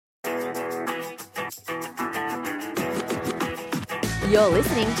You're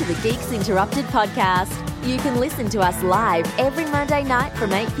listening to the Geeks Interrupted podcast. You can listen to us live every Monday night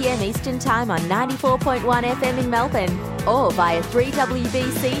from 8 p.m. Eastern Time on 94.1 FM in Melbourne or via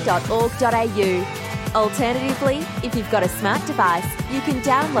 3wbc.org.au. Alternatively, if you've got a smart device, you can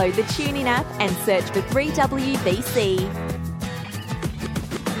download the TuneIn app and search for 3WBC.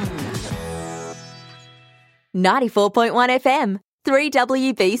 94.1 FM,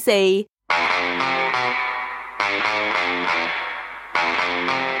 3WBC.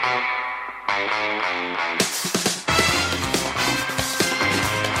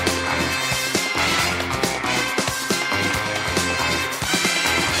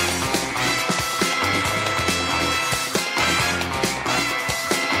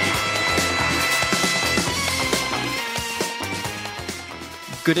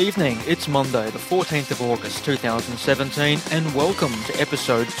 Good evening, it's Monday the 14th of August 2017 and welcome to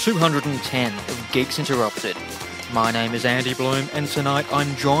episode 210 of Geeks Interrupted. My name is Andy Bloom and tonight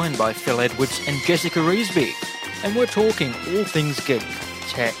I'm joined by Phil Edwards and Jessica Reesby and we're talking all things geek,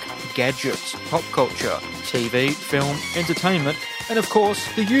 tech, gadgets, pop culture, TV, film, entertainment and of course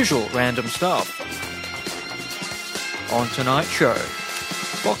the usual random stuff. On tonight's show,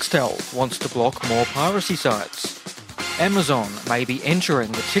 Foxtel wants to block more piracy sites. Amazon may be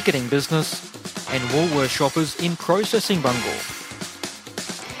entering the ticketing business, and Woolworths shoppers in processing bungle.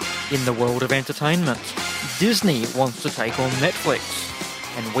 In the world of entertainment, Disney wants to take on Netflix,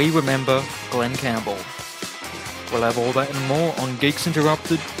 and we remember Glenn Campbell. We'll have all that and more on Geeks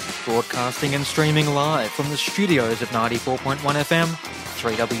Interrupted, broadcasting and streaming live from the studios of 94.1 FM,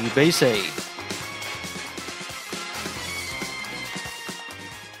 3WBC.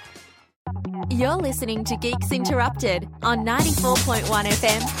 You're listening to Geeks Interrupted on 94.1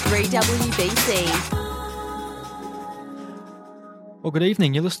 FM, 3WBC. Well, good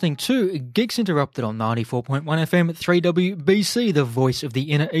evening. You're listening to Geeks Interrupted on 94.1 FM at 3WBC, the voice of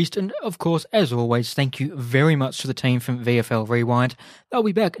the Inner East. And, of course, as always, thank you very much to the team from VFL Rewind. They'll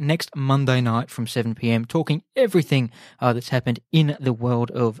be back next Monday night from 7 p.m. talking everything that's happened in the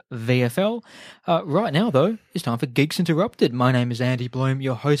world of VFL. Right now, though, it's time for Geeks Interrupted. My name is Andy Bloom,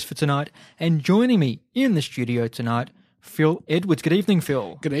 your host for tonight. And joining me in the studio tonight, Phil Edwards. Good evening,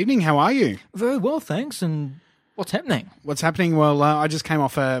 Phil. Good evening. How are you? Very well, thanks. And what's happening? What's happening? Well, I just came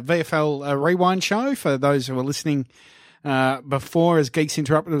off a VFL Rewind show for those who were listening before as Geeks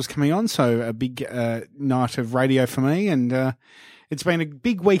Interrupted was coming on. So a big night of radio for me. And it's been a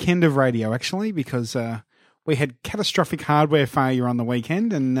big weekend of radio, actually, because we had catastrophic hardware failure on the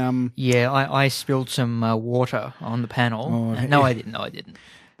weekend. And yeah, I spilled some water on the panel. Oh, no, I didn't.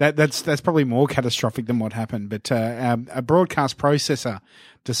 That's probably more catastrophic than what happened. But a broadcast processor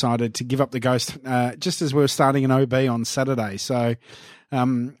decided to give up the ghost just as we were starting an OB on Saturday. So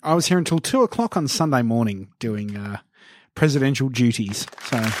I was here until 2 o'clock on Sunday morning doing presidential duties.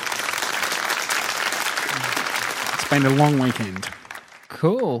 So it's been a long weekend.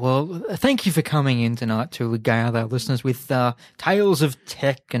 Cool. Well, thank you for coming in tonight to regale our listeners with tales of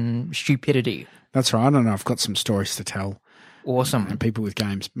tech and stupidity. That's right. I don't know. I've got some stories to tell. Awesome. And people with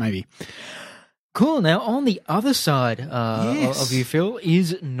games, maybe. Cool. Now, on the other side Yes. of you, Phil,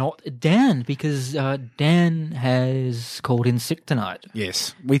 is not Dan, because Dan has called in sick tonight.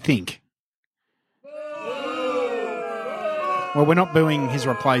 Yes, we think. Well, we're not booing his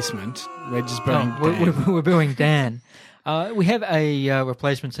replacement. We're just booing Dan. We're booing Dan. We have a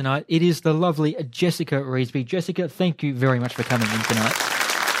replacement tonight. It is the lovely Jessica Reesby. Jessica, thank you very much for coming in tonight.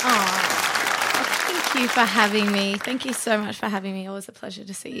 Thank you for having me. Thank you so much for having me. Always a pleasure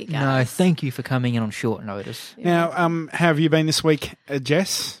to see you guys. No, thank you for coming in on short notice. Now, how have you been this week,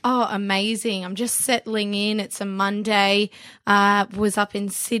 Jess? Oh, amazing. I'm just settling in. It's a Monday. Was up in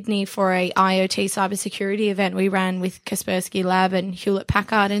Sydney for a IoT cybersecurity event we ran with Kaspersky Lab and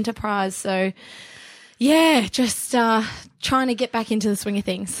Hewlett-Packard Enterprise. So, yeah, just trying to get back into the swing of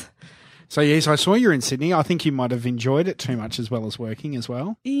things. So, yes, I saw you in Sydney. I think you might have enjoyed it too much as well as working as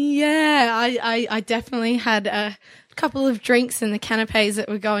well. Yeah, I definitely had a couple of drinks in the canapes that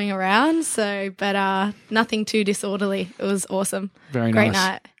were going around. So, but nothing too disorderly. It was awesome. Very Great nice.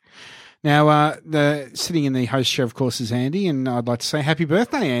 night. Now, sitting in the host chair, of course, is Andy, and I'd like to say happy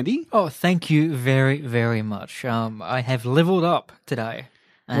birthday, Andy. Oh, thank you very, very much. I have leveled up today.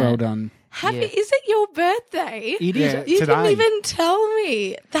 Well done. Is it your birthday? It is. Yeah. You Today. didn't even tell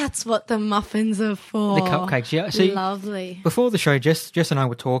me. That's what the muffins are for. The cupcakes, yeah. See, lovely. before the show, Jess and I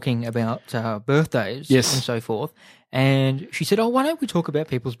were talking about birthdays Yes. and so forth. And she said, why don't we talk about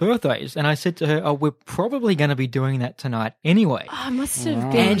people's birthdays? And I said to her, we're probably going to be doing that tonight anyway. I must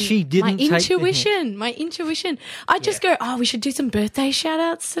have been. And she didn't take the hint. My intuition. I just go, we should do some birthday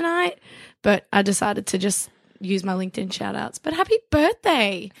shout-outs tonight. But I decided to just use my LinkedIn shout-outs. But happy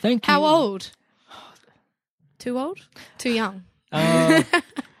birthday. Thank you. How old? Too old? Too young?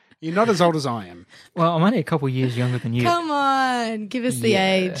 You're not as old as I am. Well, I'm only a couple of years younger than you. Come on. Give us the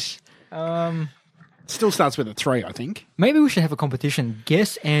age. Still starts with a 3, I think. Maybe we should have a competition.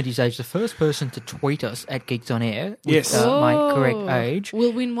 Guess Andy's age. The first person to tweet us at Geeks on Air with Yes. my correct age.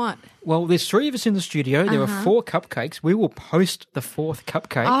 We'll win what? Well, there's 3 of us in the studio. There are 4 cupcakes. We will post the 4th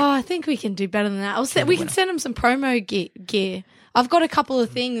cupcake. Oh, I think we can do better than that. We can send them some promo gear. I've got a couple of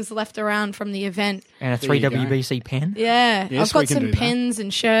things left around from the event. And a There you go. 3WBC pen. Yeah, Yes, I've got we can some do that. pens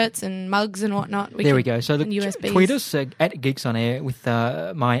and shirts and mugs and whatnot. There we go. So and USBs. tweet us at Geeks on Air with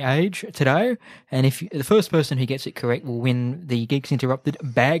my age today. And if the first person who gets it correct will win the Geeks Interrupted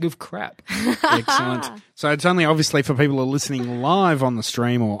bag of crap. Excellent. So it's only obviously for people who are listening live on the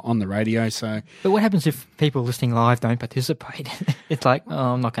stream or on the radio. So But what happens if people listening live don't participate? It's like,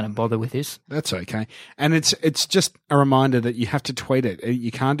 I'm not going to bother with this. that's okay. And it's just a reminder that you have to tweet it. You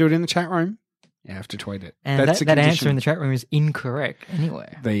can't do it in the chat room. You have to tweet it. And That's a that condition. answer in the chat room is incorrect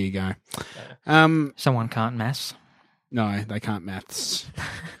anyway. There you go. Someone can't maths. No, they can't maths.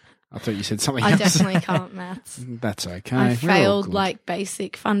 I thought you said something I else. definitely can't maths. That's okay. I We're all failed good. like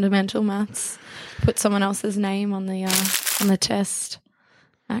basic fundamental maths. Put someone else's name on the test,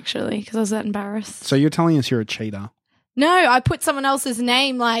 actually, because I was that embarrassed. So you're telling us you're a cheater? No, I put someone else's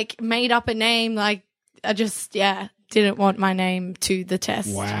name, like made up a name, like I just didn't want my name to the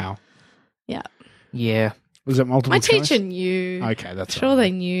test. Wow. Yeah. Yeah. Was it multiple My choice? teacher knew. Okay, that's Sure all right.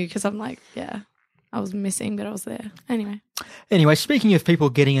 they knew because I'm like, I was missing, but I was there. Anyway, speaking of people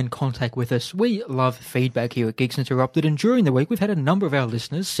getting in contact with us, we love feedback here at Geeks Interrupted, and during the week we've had a number of our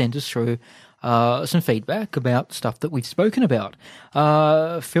listeners send us through some feedback about stuff that we've spoken about.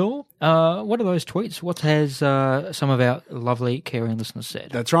 Phil, what are those tweets? What has some of our lovely, caring listeners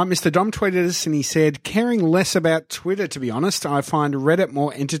said? That's right. Mr. Dom tweeted us and he said, caring less about Twitter, to be honest. I find Reddit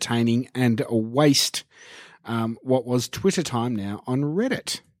more entertaining and a waste. What was Twitter time now on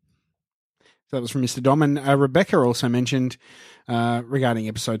Reddit? So that was from Mr. Dom. And Rebecca also mentioned regarding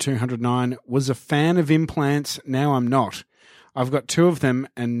episode 209, was a fan of implants. Now I'm not. I've got 2 of them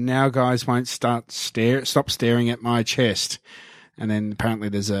and now guys won't stop staring at my chest. And then apparently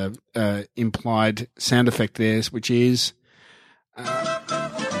there's a implied sound effect there, which is...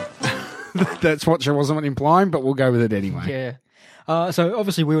 that's what she wasn't implying, but we'll go with it anyway. Yeah. So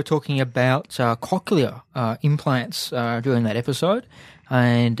obviously we were talking about cochlear implants during that episode,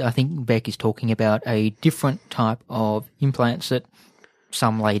 and I think Beck is talking about a different type of implants that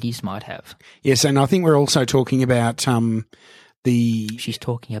some ladies might have. Yes, and I think we're also talking about the... She's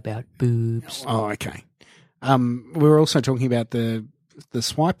talking about boobs. Oh, okay. We were also talking about the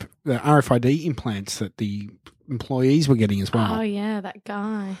swipe, the RFID implants that the employees were getting as well. Oh, yeah, that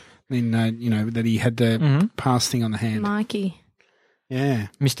guy. Then, that he had the pass thing on the hand. Mikey. Yeah.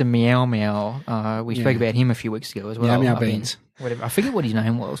 Mr. Meow Meow. We spoke about him a few weeks ago as well. Meow Meow Beans. Whatever. I forget what his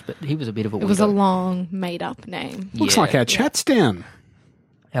name was, but he was a bit of a weirdo. It was a long, made-up name. Looks like our chat's down.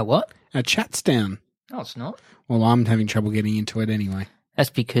 Our what? Our chat's down. No, it's not. Well, I'm having trouble getting into it anyway. That's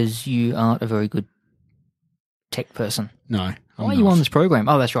because you aren't a very good tech person. No. Why are you on this program?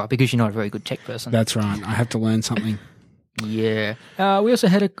 Oh, that's right, because you're not a very good tech person. That's right. I have to learn something. Yeah. We also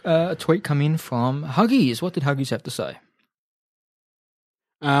had a tweet come in from Huggies. What did Huggies have to say?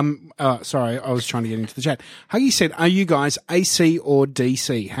 Sorry, I was trying to get into the chat. Huggy said, are you guys AC or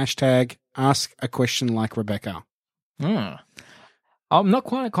DC? Hashtag ask a question like Rebecca. I'm not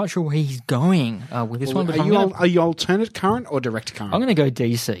quite sure where he's going with this one. But Are you alternate current or direct current? I'm going to go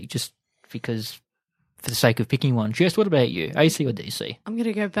DC just because, for the sake of picking one. Jess, what about you? AC or DC? I'm going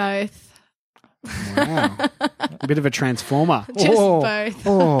to go both. Wow. A bit of a transformer. Just both.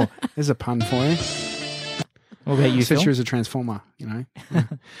 Oh, there's a pun for you. What about you, Said Phil? she was a transformer,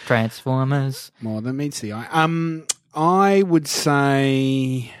 Transformers. More than meets the eye. I would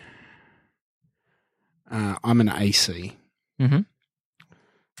say I'm an AC. Mm-hmm.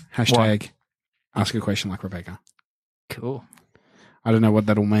 Hashtag ask a question like Rebecca. Cool. I don't know what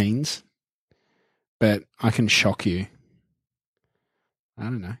that all means, but I can shock you. I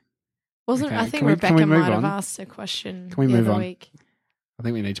don't know. Wasn't Okay, I think can we Rebecca move might have on? asked a question Can we the move other on? week. I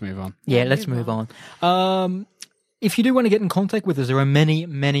think we need to move on. Yeah, Yeah, let's move move on. if you do want to get in contact with us, there are many,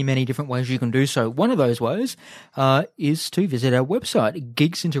 many, many different ways you can do so. One of those ways is to visit our website,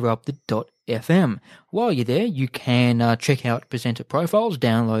 geeksinterrupted.fm. While you're there, you can check out presenter profiles,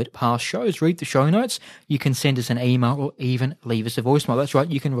 download past shows, read the show notes. You can send us an email or even leave us a voicemail. That's right,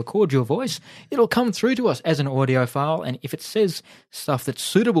 you can record your voice. It'll come through to us as an audio file, and if it says stuff that's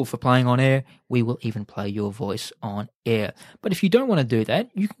suitable for playing on air, we will even play your voice on air. But if you don't want to do that,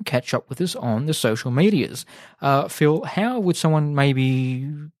 you can catch up with us on the social medias. Phil, how would someone maybe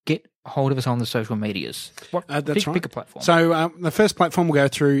get hold of us on the social medias? What that's right. Pick a platform. So the first platform we'll go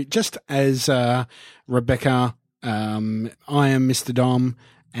through, just as Rebecca, I am Mr. Dom,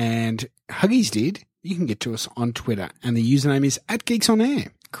 and Huggies did, you can get to us on Twitter, and the username is @GeeksOnAir.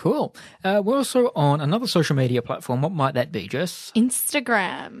 Cool. We're also on another social media platform. What might that be, Jess?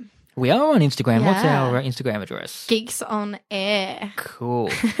 Instagram. We are on Instagram. What's Yeah. our Instagram address? Geeks on Air. Cool.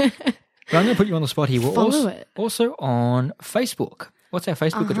 But I'm going to put you on the spot here. We're Follow it. also on Facebook. What's our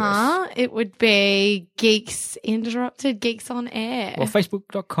Facebook address? It would be Geeks Interrupted, Geeks on Air. Well,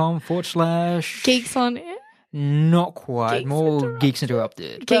 facebook.com/ Geeks on Air. Not quite. Geeks More Interrupted. Geeks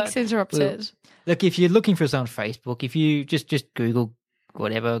Interrupted. Geeks But, Interrupted. look, if you're looking for us on Facebook, if you just Google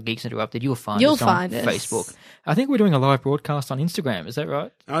whatever Geeks Interrupted, you'll find You'll us on find us. Facebook. I think we're doing a live broadcast on Instagram. Is that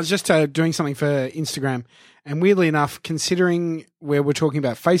right? I was just doing something for Instagram, and weirdly enough, considering where we're talking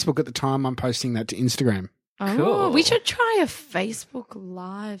about Facebook at the time, I'm posting that to Instagram. Oh, Cool. we should try a Facebook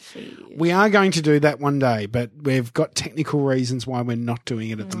live feed. We are going to do that one day, but we've got technical reasons why we're not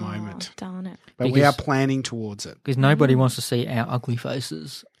doing it at the Oh, moment. darn it. But we are Because- planning towards it. Because nobody wants to see our ugly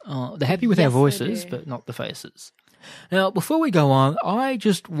faces. They're happy with our Yes, they voices, do. but not the faces. Now, before we go on, I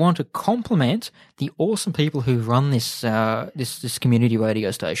just want to compliment the awesome people who run this this community radio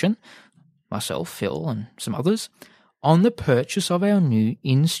station, myself, Phil, and some others, on the purchase of our new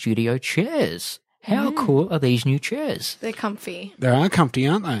in-studio chairs. How cool are these new chairs? They're comfy. They are comfy,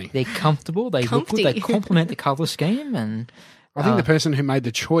 aren't they? They're comfortable. They look good. They Comfy. complement the colour scheme. And I think the person who made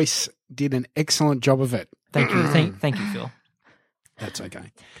the choice did an excellent job of it. thank you, thank you, Phil. That's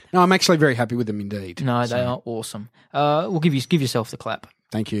okay. No, I'm actually very happy with them indeed. No, So, they are awesome. We'll give yourself the clap.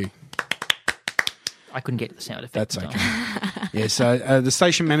 Thank you. I couldn't get the sound effect. That's in okay. time. Yeah, so the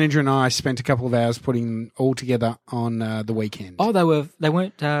station manager and I spent a couple of hours putting all together on the weekend. Oh, they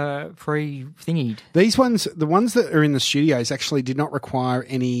weren't pre-thingied. These ones, the ones that are in the studios, actually did not require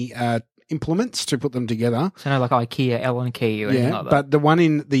any implements to put them together. So no, like IKEA, Allen Key, or anything Yeah, like that. but the one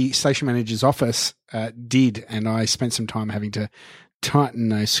in the station manager's office did, and I spent some time having to tighten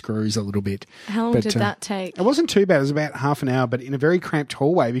those screws a little bit. How long But, did that take? It wasn't too bad. It was about half an hour, but in a very cramped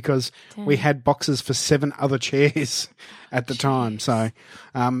hallway because we had boxes for 7 other chairs at the time. So,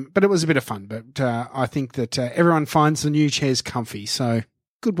 but it was a bit of fun. But I think that everyone finds the new chairs comfy. So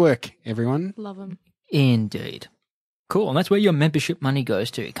good work, everyone. Love them. Indeed. Cool, and that's where your membership money goes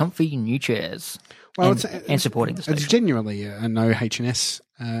to, comfy new chairs. Well, and supporting the It's station. genuinely a no H&S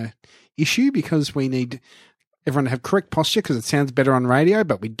issue because we need everyone to have correct posture because it sounds better on radio,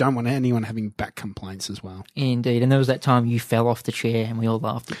 but we don't want anyone having back complaints as well. Indeed, and there was that time you fell off the chair and we all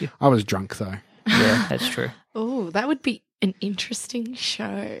laughed at you. I was drunk though. Yeah, that's true. Oh, that would be an interesting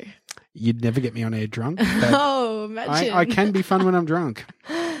show. You'd never get me on air drunk. But Oh, imagine. I can be fun when I'm drunk.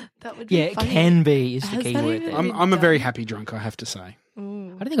 That would be Yeah, it funny. can be is the Has key that word even there. been I'm a very done? happy drunk, I have to say.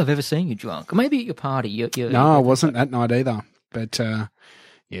 Ooh. I don't think I've ever seen you drunk. Maybe at your party. No, I wasn't that night either. But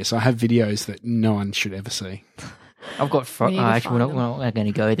yes, I have videos that no one should ever see. I've got. We need to Actually, find we're not going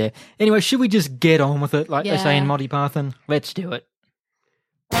to go there. Anyway, should we just get on with it, like they say in Yeah. Monty Python? Let's do it.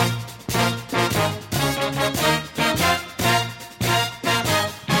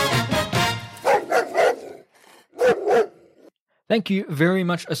 Thank you very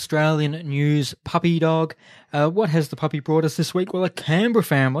much, Australian News Puppy Dog. What has the puppy brought us this week? Well, a Canberra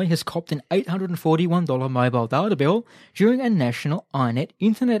family has copped an $841 mobile data bill during a national iNet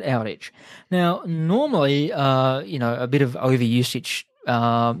internet outage. Now, normally, a bit of overusage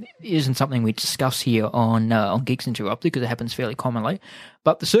isn't something we discuss here on Geeks Interrupted because it happens fairly commonly,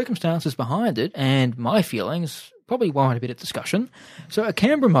 but the circumstances behind it and my feelings probably warrant a bit of discussion. So a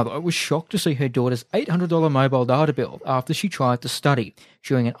Canberra mother was shocked to see her daughter's $800 mobile data bill after she tried to study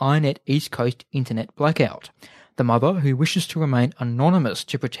during an iNet East Coast internet blackout. The mother, who wishes to remain anonymous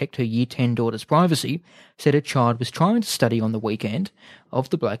to protect her Year 10 daughter's privacy, said her child was trying to study on the weekend of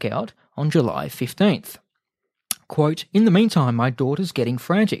the blackout on July 15th. Quote, "In the meantime, my daughter's getting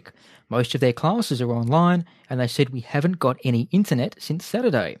frantic. Most of their classes are online, and they said we haven't got any internet since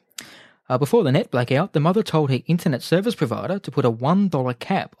Saturday." Before the net blackout, the mother told her internet service provider to put a $1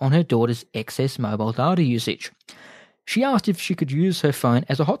 cap on her daughter's excess mobile data usage. She asked if she could use her phone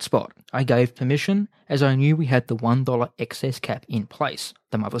as a hotspot. I gave permission as I knew we had the $1 excess cap in place,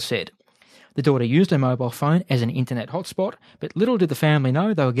 the mother said. The daughter used her mobile phone as an internet hotspot, but little did the family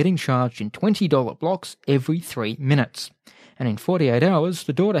know they were getting charged in $20 blocks every 3 minutes. And in 48 hours,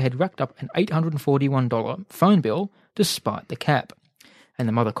 the daughter had racked up an $841 phone bill despite the cap. And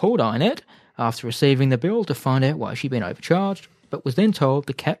the mother called iNet after receiving the bill to find out why she'd been overcharged, but was then told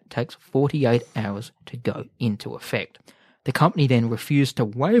the cap takes 48 hours to go into effect. The company then refused to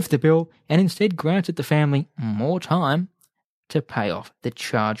waive the bill and instead granted the family more time to pay off the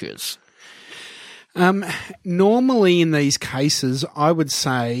charges. Normally in these cases, I would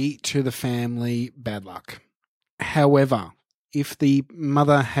say to the family, bad luck. However, if the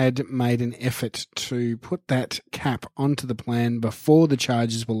mother had made an effort to put that cap onto the plan before the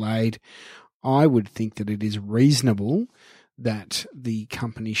charges were laid, I would think that it is reasonable that the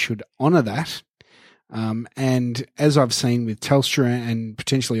company should honour that. And as I've seen with Telstra and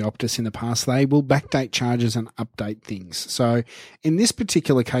potentially Optus in the past, they will backdate charges and update things. So in this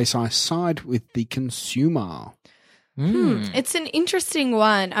particular case, I side with the consumer. It's an interesting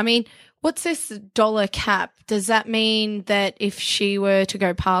one. I mean, what's this dollar cap? Does that mean that if she were to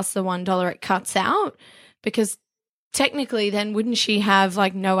go past the $1, it cuts out? Because technically, then wouldn't she have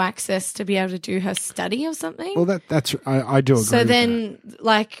like no access to be able to do her study or something? Well, that's I do agree. So with then, that.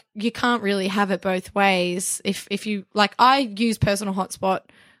 like, you can't really have it both ways. If you like, I use personal hotspot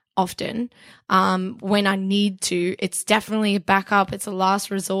often when I need to. It's definitely a backup. It's a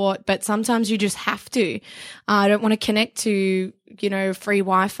last resort, but sometimes you just have to. I don't want to connect to free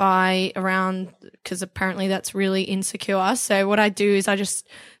Wi-Fi around because apparently that's really insecure. So what I do is I just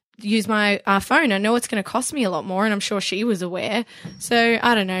use my phone. I know it's going to cost me a lot more, and I'm sure she was aware. So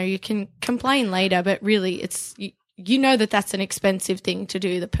I don't know. You can complain later, but really, it's you know that's an expensive thing to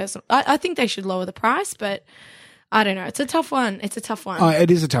do. The person, I think they should lower the price, but I don't know. It's a tough one. It is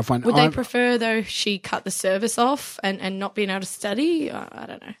a tough one. Would they prefer though she cut the service off and not being able to study? I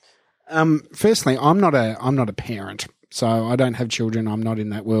don't know. Firstly, I'm not a parent. So I don't have children. I'm not in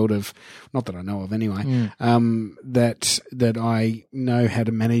that world of, not that I know of anyway, that I know how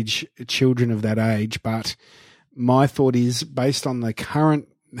to manage children of that age. But my thought is, based on the current,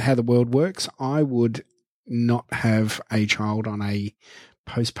 how the world works, I would not have a child on a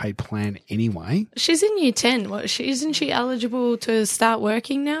postpaid plan anyway. She's in year 10. Isn't she eligible to start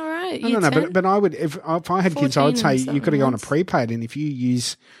working now, right? No, but I would, if I had kids, I would say you've got to go on a prepaid, and if you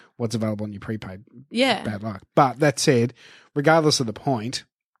use what's available on your prepaid, bad luck. But that said, regardless of the point,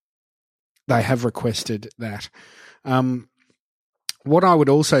 they have requested that. What I would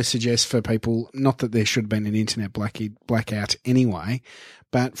also suggest for people, not that there should have been an internet blackout anyway,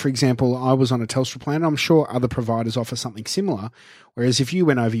 but for example, I was on a Telstra plan. I'm sure other providers offer something similar, whereas if you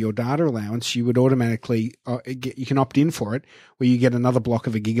went over your data allowance, you would automatically, you can opt in for it, where you get another block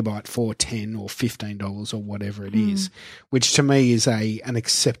of a gigabyte for $10 or $15 or whatever it is, which to me is an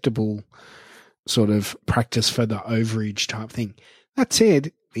acceptable sort of practice for the overage type thing. That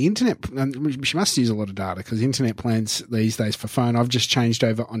said, the internet, she must use a lot of data because internet plans these days for phone, I've just changed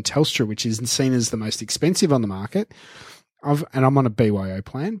over on Telstra, which is seen as the most expensive on the market. And I'm on a BYO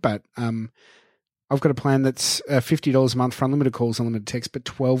plan, but I've got a plan that's $50 a month for unlimited calls, unlimited text, but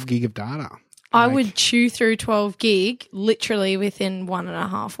 12 gig of data. I would chew through 12 gig literally within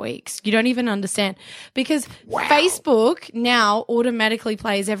 1.5 weeks. You don't even understand, because Facebook now automatically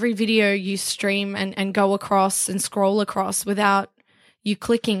plays every video you stream and go across and scroll across without you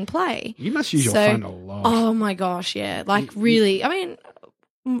clicking play. You must use your phone a lot. Oh my gosh, yeah. Like really, I mean,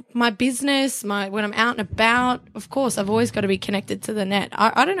 my business, when I'm out and about, of course, I've always got to be connected to the net.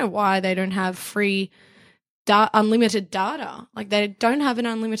 I don't know why they don't have free unlimited data. Like they don't have an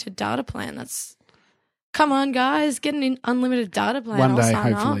unlimited data plan. Come on, guys, get an unlimited data plan. One day,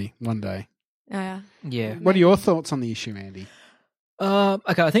 hopefully. One day. Yeah. What are your thoughts on the issue, Andy?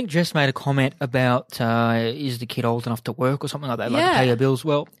 Okay, I think Jess made a comment about is the kid old enough to work or something like that, like to pay her bills.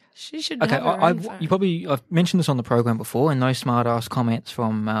 Well, she should. Okay, I've mentioned this on the program before, and no smart ass comments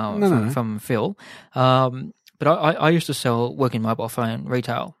from from Phil. But I used to work in mobile phone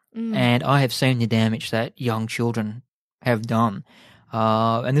retail, and I have seen the damage that young children have done.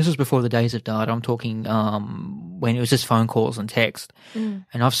 And this was before the days of data. I'm talking when it was just phone calls and text. And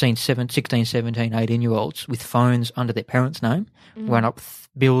I've seen 16, 17, 18-year-olds with phones under their parents' name run up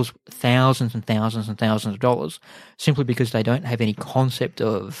bills thousands and thousands and thousands of dollars simply because they don't have any concept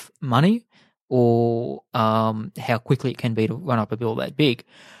of money or how quickly it can be to run up a bill that big.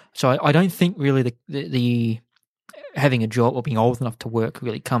 So I don't think really the having a job or being old enough to work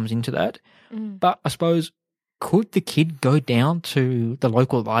really comes into that. But I suppose, could the kid go down to the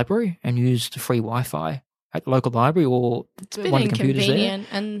local library and use the free Wi-Fi at the local library or It's a bit one of the computers there. inconvenient,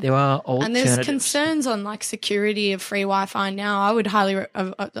 and There are alternatives. and there's concerns on like security of free Wi-Fi now. I would highly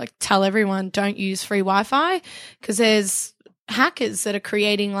like tell everyone don't use free Wi-Fi because there's hackers that are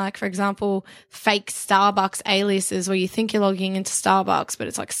creating, like, for example, fake Starbucks aliases where you think you're logging into Starbucks, but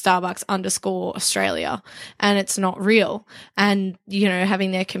it's like Starbucks_Australia and it's not real. And, you know,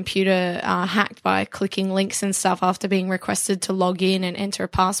 having their computer hacked by clicking links and stuff after being requested to log in and enter a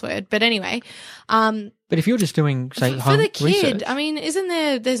password. But anyway, but if you're just doing, say, for home the kid, research, I mean,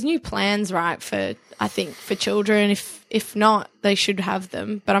 there's new plans, right, I think for children. If not, they should have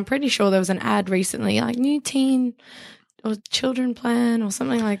them. But I'm pretty sure there was an ad recently, like new teen or children plan or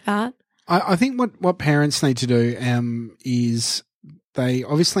something like that. I think what parents need to do is they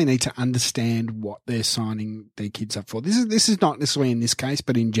obviously need to understand what they're signing their kids up for. This is not necessarily in this case,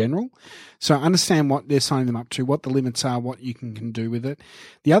 but in general. So understand what they're signing them up to, what the limits are, what you can do with it.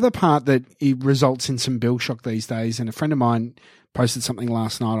 The other part that it results in some bill shock these days, and a friend of mine posted something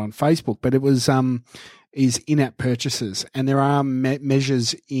last night on Facebook, but it was is in-app purchases, and there are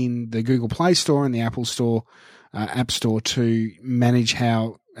measures in the Google Play Store and the Apple Store. App Store to manage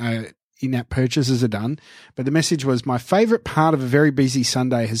how in-app purchases are done. But the message was, my favourite part of a very busy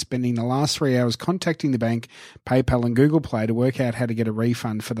Sunday has been in the last 3 hours contacting the bank, PayPal and Google Play to work out how to get a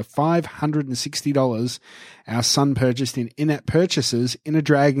refund for the $560 our son purchased in in-app purchases in a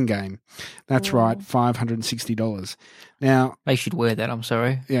Dragon game. That's right, $560. Now, they should wear that, I'm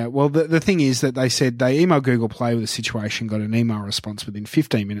sorry. Yeah, well, the thing is that they said they emailed Google Play with a situation, got an email response within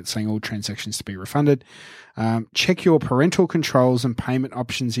 15 minutes saying all transactions to be refunded. Check your parental controls and payment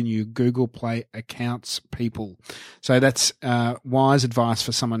options in your Google Play accounts, people. So that's wise advice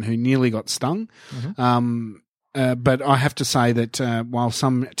for someone who nearly got stung. Mm-hmm. But I have to say that while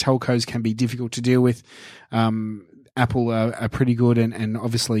some telcos can be difficult to deal with, Apple are pretty good, and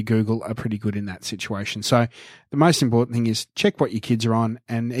obviously Google are pretty good in that situation. So the most important thing is check what your kids are on,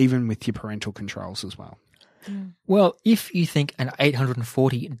 and even with your parental controls as well. Well, if you think an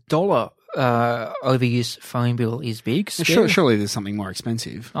 $840 overuse phone bill is big, surely there's something more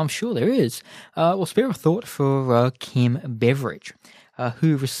expensive. I'm sure there is. Well, spare a thought for Kim Beveridge,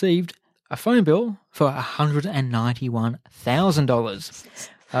 who received a phone bill for $191,000.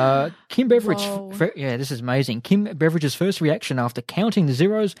 Kim Beveridge, this is amazing. Kim Beveridge's first reaction after counting the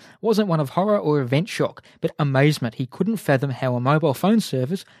zeros wasn't one of horror or event shock, but amazement. He couldn't fathom how a mobile phone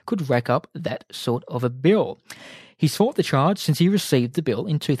service could rack up that sort of a bill. He's fought the charge since he received the bill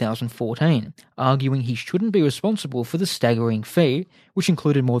in 2014, arguing he shouldn't be responsible for the staggering fee, which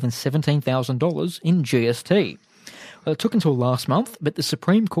included more than $17,000 in GST. Well, it took until last month, but the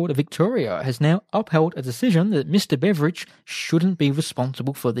Supreme Court of Victoria has now upheld a decision that Mr. Beveridge shouldn't be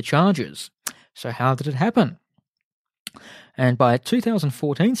responsible for the charges. So how did it happen? And by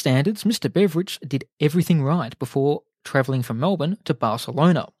 2014 standards, Mr. Beveridge did everything right before travelling from Melbourne to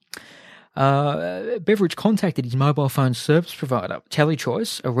Barcelona. Beveridge contacted his mobile phone service provider,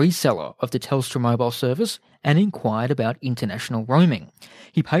 Telechoice, a reseller of the Telstra mobile service, and inquired about international roaming.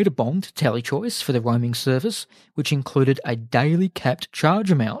 He paid a bond to Telechoice for the roaming service, which included a daily capped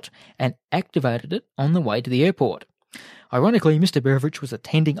charge amount, and activated it on the way to the airport. Ironically, Mr. Beveridge was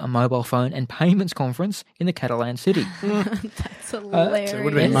attending a mobile phone and payments conference in the Catalan city. That's hilarious. So it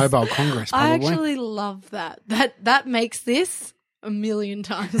would have been Mobile Congress, probably. I actually love that. That makes this a million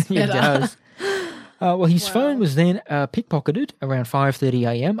times better. It does. Well, his phone was then pickpocketed around 5:30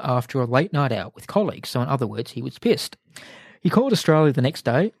 a.m. after a late night out with colleagues. So in other words, he was pissed. He called Australia the next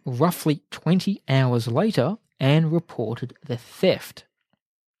day, roughly 20 hours later, and reported the theft.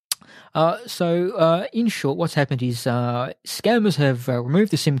 So in short, what's happened is scammers have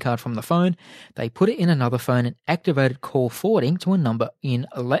removed the SIM card from the phone. They put it in another phone and activated call forwarding to a number in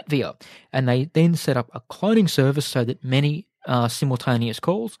Latvia. And they then set up a cloning service so that many simultaneous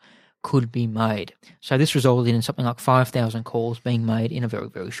calls could be made. So this resulted in something like 5,000 calls being made in a very,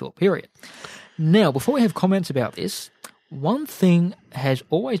 very short period. Now, before we have comments about this, one thing has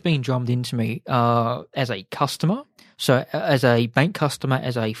always been drummed into me as a customer, so as a bank customer,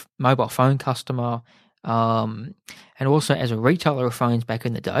 as a mobile phone customer, and also as a retailer of phones back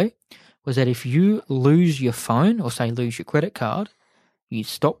in the day, was that if you lose your phone or say lose your credit card, you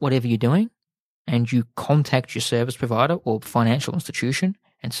stop whatever you're doing and you contact your service provider or financial institution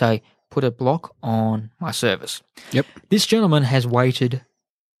and say, put a block on my service. Yep. This gentleman has waited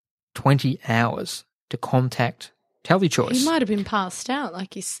 20 hours to contact Telechoice. He might have been passed out,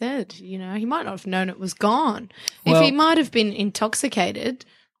 like you said. You know, he might not have known it was gone. Well, if he might have been intoxicated,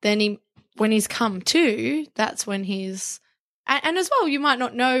 then when he's come to, that's when he's And as well, you might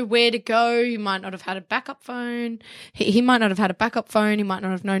not know where to go. You might not have had a backup phone. He might not have had a backup phone. He might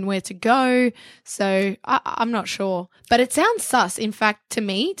not have known where to go. So I'm not sure. But it sounds sus. In fact, to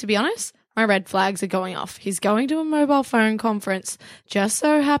me, to be honest, my red flags are going off. He's going to a mobile phone conference. Just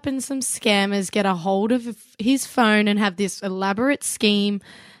so happens some scammers get a hold of his phone and have this elaborate scheme.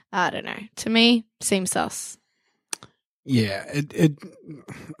 I don't know. To me, seems sus. Yeah, it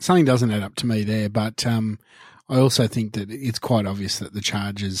something doesn't add up to me there, but I also think that it's quite obvious that the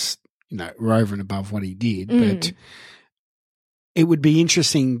charges, were over and above what he did. But it would be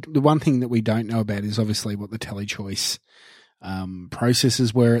interesting. The one thing that we don't know about is obviously what the telechoice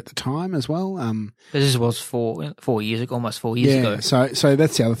processes were at the time as well. This was 4 years ago, almost 4 years ago. So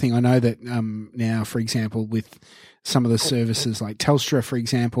that's the other thing. I know that now, for example, with some of the services like Telstra, for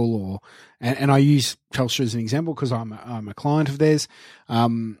example, and I use Telstra as an example because I'm a client of theirs.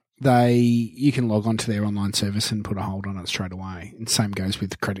 You can log on to their online service and put a hold on it straight away. And same goes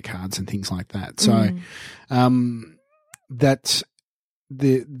with credit cards and things like that. So that's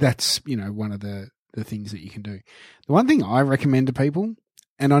one of the things that you can do. The one thing I recommend to people,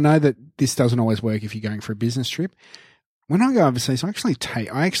 and I know that this doesn't always work if you're going for a business trip, when I go overseas, I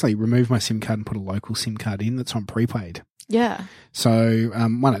actually remove my SIM card and put a local SIM card in that's on prepaid. Yeah. So,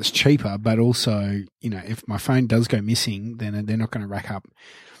 one, it's cheaper, but also, if my phone does go missing, then they're not going to rack up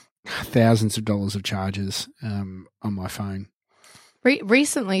thousands of dollars of charges on my phone.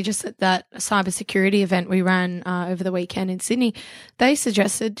 Recently, just at that cybersecurity event we ran over the weekend in Sydney, they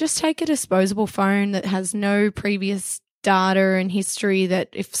suggested just take a disposable phone that has no previous data and history, that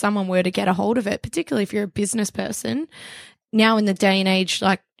if someone were to get a hold of it, particularly if you're a business person, now in the day and age,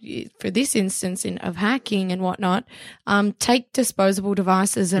 like for this instance of hacking and whatnot, take disposable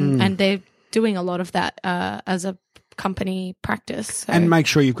devices and they're doing a lot of that as a company practice. So. And make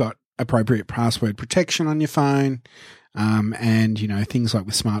sure you've got appropriate password protection on your phone. And, things like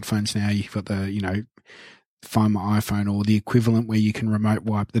with smartphones now, you've got the, Find My iPhone or the equivalent where you can remote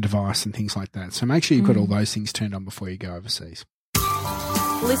wipe the device and things like that. So make sure you've got all those things turned on before you go overseas.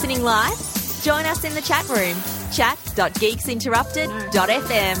 Listening live? Join us in the chat room.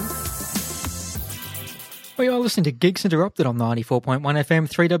 chat.geeksinterrupted.fm. We are listening to Geeks Interrupted on 94.1 FM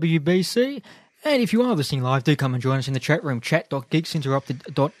 3WBC. And if you are listening live, do come and join us in the chat room,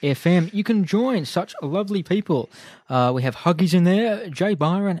 chat.geeksinterrupted.fm. You can join such lovely people. We have Huggies in there, Jay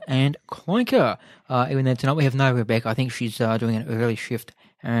Byron and Clanker in there tonight. We have no Rebecca. I think she's doing an early shift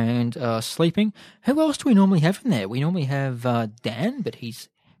and sleeping. Who else do we normally have in there? We normally have Dan, but he's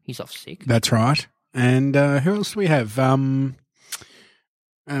off sick. That's right. And who else do we have? No,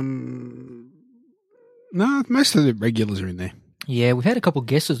 most of the regulars are in there. Yeah, we've had a couple of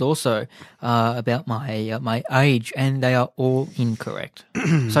guesses also about my age, and they are all incorrect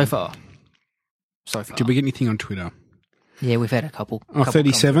so far. Did we get anything on Twitter? Yeah, we've had a couple.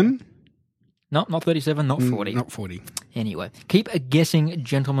 37? No, not 37, not 40. Not 40. Anyway, keep guessing,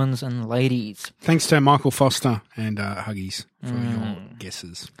 gentlemen and ladies. Thanks to Michael Foster and Huggies for your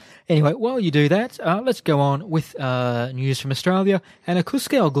guesses. Anyway, while you do that, let's go on with news from Australia. And a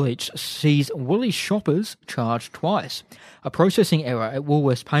Cuscal glitch sees Woolies shoppers charged twice. A processing error at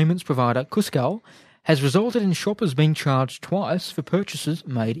Woolworths payments provider Cuscal has resulted in shoppers being charged twice for purchases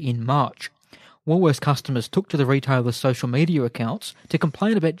made in March. Woolworths customers took to the retailer's social media accounts to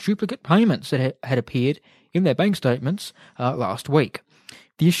complain about duplicate payments that had appeared in their bank statements last week.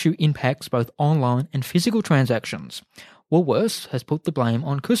 The issue impacts both online and physical transactions. Woolworths has put the blame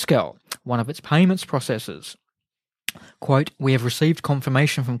on Cuscal, one of its payments processors. Quote, "We have received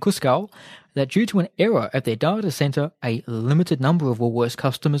confirmation from Cuscal that due to an error at their data centre, a limited number of Woolworths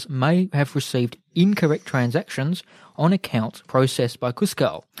customers may have received incorrect transactions on accounts processed by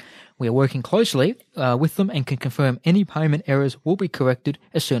Cuscal. We are working closely with them and can confirm any payment errors will be corrected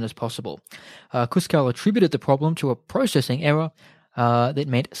as soon as possible." Cuscal attributed the problem to a processing error that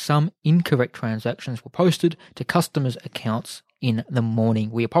meant some incorrect transactions were posted to customers' accounts in the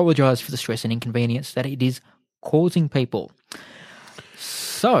morning. We apologise for the stress and inconvenience that it is causing people.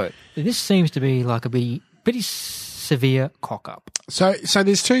 So this seems to be like a pretty severe cock up. So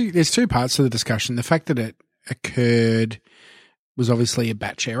there's two parts to the discussion. The fact that it occurred was obviously a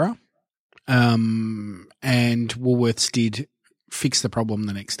batch error, and Woolworths did fix the problem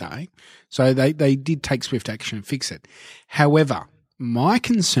the next day. So they did take swift action and fix it. However, my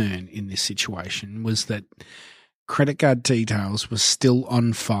concern in this situation was that credit card details were still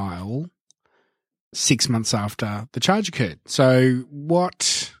on file 6 months after the charge occurred. So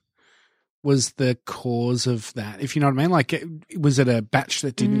what was the cause of that? If you know what I mean? Like, was it a batch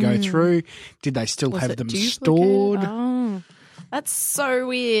that didn't go through? Did they still have them duplicate? stored? Oh, that's so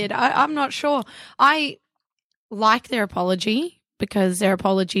weird. I'm not sure. like their apology, because their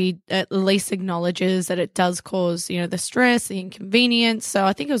apology at least acknowledges that it does cause, the stress, the inconvenience. So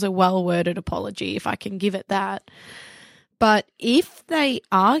I think it was a well-worded apology, if I can give it that. But if they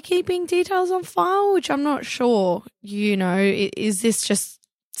are keeping details on file, which I'm not sure, is this just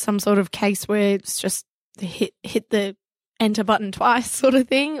some sort of case where it's just hit the enter button twice sort of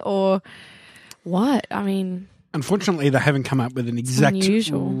thing, or what? I mean, unfortunately, they haven't come up with an exact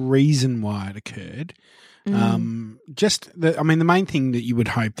reason why it occurred. The main thing that you would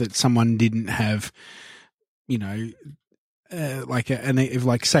hope that someone didn't have, say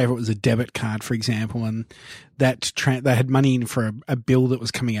if it was a debit card, for example, and that they had money in for a bill that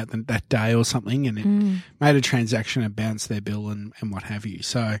was coming out that day or something, and it made a transaction and bounced their bill and what have you.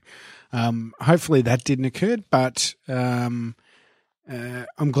 So hopefully that didn't occur, but I'm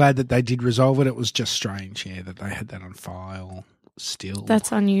glad that they did resolve it. It was just strange, that they had that on file still.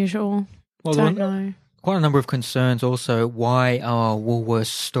 That's unusual. Well, don't know. Quite a number of concerns also. Why are Woolworths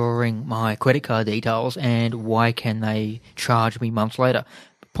storing my credit card details, and why can they charge me months later?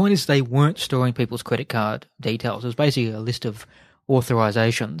 The point is, they weren't storing people's credit card details. It was basically a list of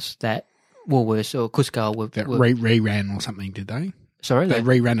authorisations that Woolworths or Cuscal were reran or something, did they? Sorry? They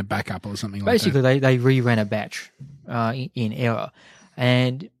reran a backup or something like that. Basically, they reran a batch in error.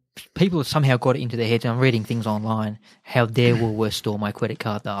 And people have somehow got it into their heads, and I'm reading things online, how dare Woolworths store my credit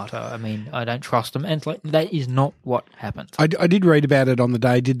card data? I mean, I don't trust them, and that is not what happened. I did read about it on the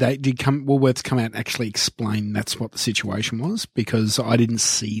day. Did Woolworths come out and actually explain that's what the situation was? Because I didn't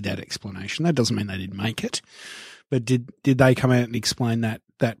see that explanation. That doesn't mean they didn't make it, but did they come out and explain that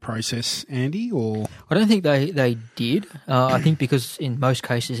process, Andy? Or I don't think they did. I think because in most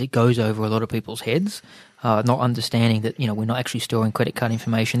cases it goes over a lot of people's heads. Not understanding that, we're not actually storing credit card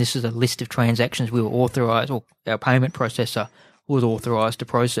information. This is a list of transactions we were authorised, or our payment processor was authorised to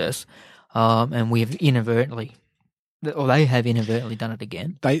process, and we have inadvertently, or they have inadvertently done it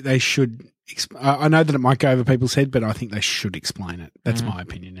again. They should. I know that it might go over people's head, but I think they should explain it. That's my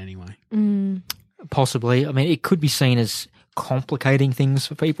opinion anyway. Possibly. I mean, it could be seen as complicating things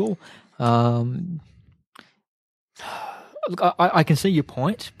for people. I can see your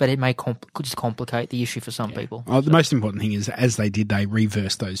point, but it may just complicate the issue for some people. The most important thing is, as they did, they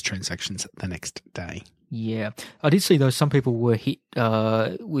reversed those transactions the next day. Yeah. I did see, though, some people were hit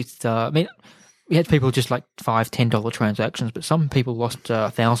with we had people just like $5, $10 transactions, but some people lost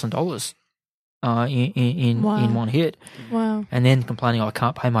 $1,000 in one hit. Wow. And then complaining, I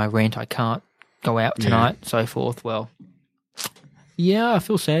can't pay my rent, I can't go out tonight, so forth. Well, yeah, I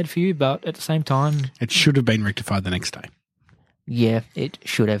feel sad for you, but at the same time, it should have been rectified the next day. Yeah, it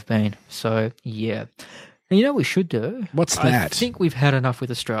should have been. So, yeah. And you know what we should do? What's that? I think we've had enough with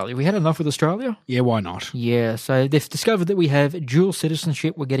Australia. We had enough with Australia? Yeah, why not? Yeah, so they've discovered that we have dual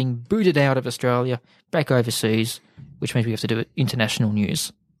citizenship. We're getting booted out of Australia, back overseas, which means we have to do it international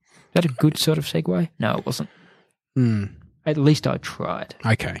news. Is that a good sort of segue? No, it wasn't. At least I tried.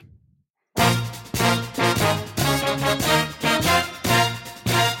 Okay.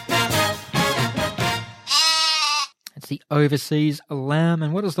 The overseas lamb.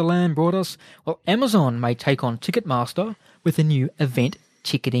 And what has the lamb brought us? Well, Amazon may take on Ticketmaster with a new event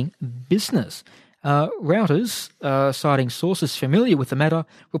ticketing business. Reuters, citing sources familiar with the matter,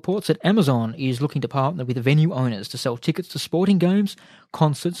 reports that Amazon is looking to partner with venue owners to sell tickets to sporting games,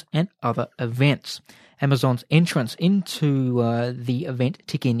 concerts and other events. Amazon's entrance into the event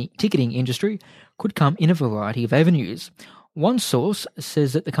ticketing industry could come in a variety of avenues. One source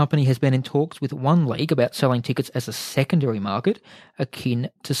says that the company has been in talks with one league about selling tickets as a secondary market, akin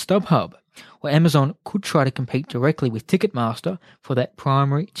to StubHub, where Amazon could try to compete directly with Ticketmaster for that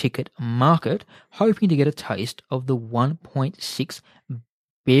primary ticket market, hoping to get a taste of the $1.6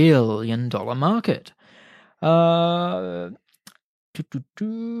 billion market.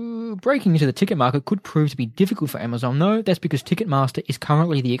 Breaking into the ticket market could prove to be difficult for Amazon, though. That's because Ticketmaster is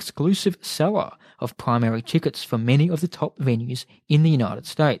currently the exclusive seller of primary tickets for many of the top venues in the United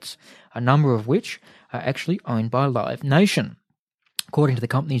States, a number of which are actually owned by Live Nation. According to the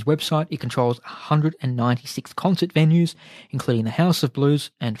company's website, it controls 196 concert venues, including the House of Blues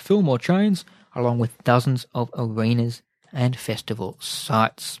and Fillmore chains, along with dozens of arenas and festival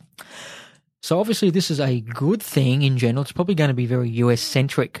sites. So obviously this is a good thing in general. It's probably going to be very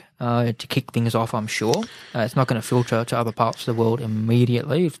US-centric to kick things off, I'm sure. It's not going to filter to other parts of the world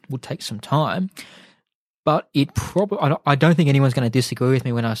immediately. It will take some time. But I don't think anyone's going to disagree with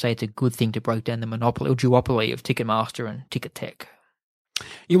me when I say it's a good thing to break down the monopoly or duopoly of Ticketmaster and Ticketek.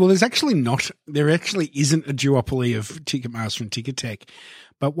 Yeah, well, there actually isn't a duopoly of Ticketmaster and Ticketek.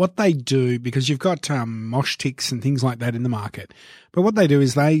 But what they do, because you've got mosh ticks and things like that in the market, but what they do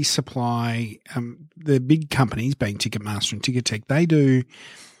is they supply the big companies, being Ticketmaster and Ticketek,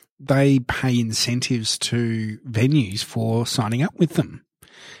 they pay incentives to venues for signing up with them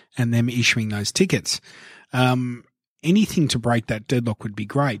and them issuing those tickets. Anything to break that deadlock would be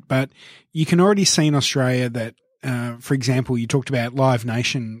great. But you can already see in Australia that, for example, you talked about Live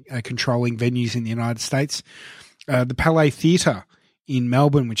Nation controlling venues in the United States. The Palais Theatre in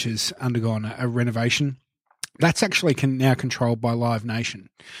Melbourne, which has undergone a renovation, that's actually now controlled by Live Nation.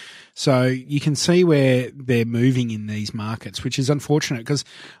 So you can see where they're moving in these markets, which is unfortunate because,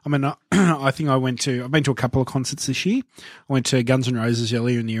 I mean, I think I've been to a couple of concerts this year. I went to Guns N' Roses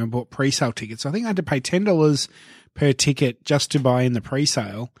earlier in the year and bought pre-sale tickets. I think I had to pay $10 per ticket just to buy in the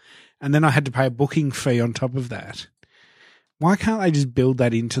pre-sale, and then I had to pay a booking fee on top of that. Why can't they just build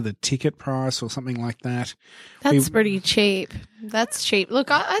that into the ticket price or something like that? That's pretty cheap. That's cheap. Look,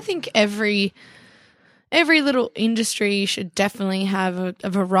 I think every little industry should definitely have a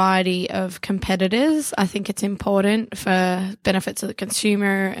variety of competitors. I think it's important for benefits of the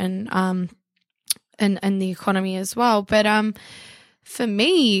consumer and the economy as well. But for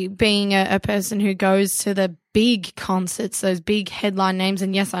me, being a person who goes to the big concerts, those big headline names,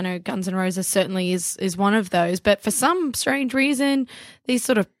 and yes, I know Guns N' Roses certainly is one of those, but for some strange reason, these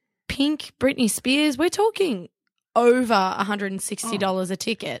sort of Pink, Britney Spears, we're talking over $160 a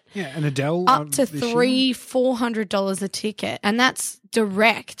ticket. Yeah, and Adele up to $300-$400 a ticket, and that's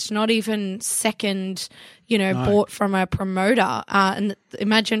direct, not even second, bought from a promoter. And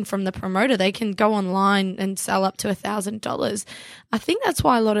imagine from the promoter, they can go online and sell up to $1,000. I think that's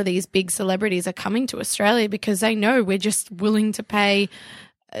why a lot of these big celebrities are coming to Australia, because they know we're just willing to pay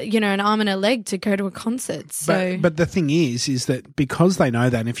an arm and a leg to go to a concert. So, but the thing is that because they know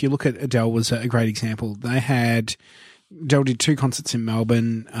that, and if you look at Adele was a great example. Adele did 2 concerts in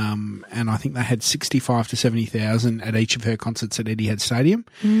Melbourne, and I think they had 65 to 70,000 at each of her concerts at Etihad Stadium.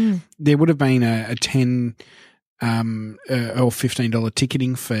 There would have been a $10 or $15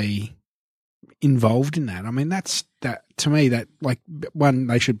 ticketing fee involved in that. I mean, that to me, that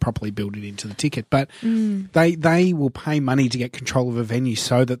they should properly build it into the ticket, but they will pay money to get control of a venue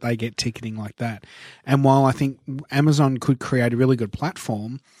so that they get ticketing like that. And while I think Amazon could create a really good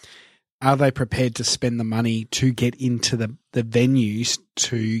platform, are they prepared to spend the money to get into the venues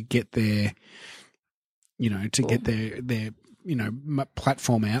to get their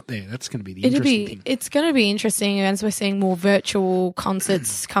platform out there? That's going to be the interesting thing. It's going to be interesting as we're seeing more virtual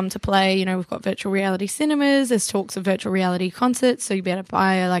concerts come to play. We've got virtual reality cinemas. There's talks of virtual reality concerts, so you'll be able to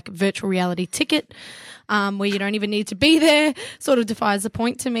buy a virtual reality ticket where you don't even need to be there. Sort of defies the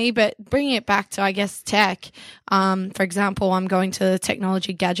point to me. But bringing it back to, I guess, tech. For example, I'm going to the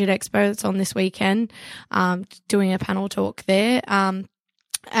Technology Gadget Expo that's on this weekend, doing a panel talk there.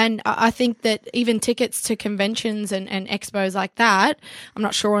 And I think that even tickets to conventions and expos like that, I'm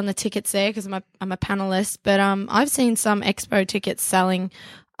not sure on the tickets there because I'm a panelist, but I've seen some expo tickets selling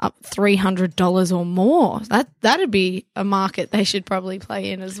up $300 or more. That'd be a market they should probably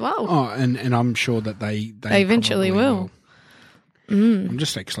play in as well. Oh, and I'm sure that they eventually will. I'm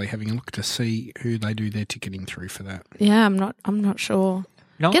just actually having a look to see who they do their ticketing through for that. Yeah, I'm not sure.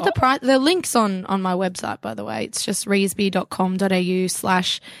 No, Get the link's on my website, by the way. It's just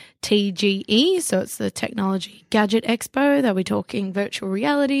reesby.com.au/TGE. So it's the Technology Gadget Expo. They'll be talking virtual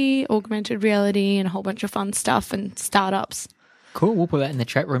reality, augmented reality, and a whole bunch of fun stuff and startups. Cool. We'll put that in the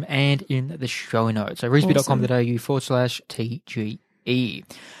chat room and in the show notes. So reesby.com.au/TGE.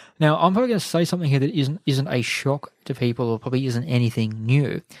 Now, I'm probably going to say something here that isn't a shock to people or probably isn't anything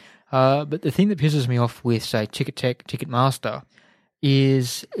new. But the thing that pisses me off with, say, Ticketek, Ticketmaster,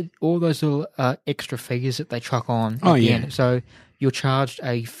 is all those little extra fees that they chuck on at the end. So you're charged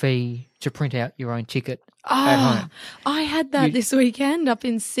a fee to print out your own ticket at home. I had that this weekend up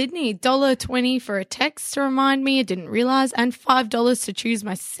in Sydney. $1.20 for a text to remind me. I didn't realise. And $5 to choose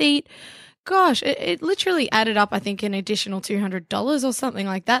my seat. Gosh, it literally added up, I think, an additional $200 or something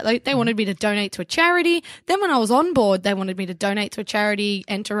like that. They wanted me to donate to a charity. Then when I was on board, they wanted me to donate to a charity,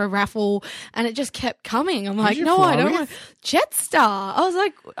 enter a raffle, and it just kept coming. I'm like, no, I don't want Jetstar. I was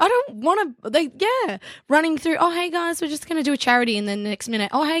like, I don't want to, running through, oh, hey guys, we're just going to do a charity. And then the next minute,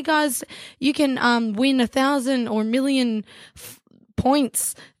 oh, hey guys, you can win 1,000 or 1,000,000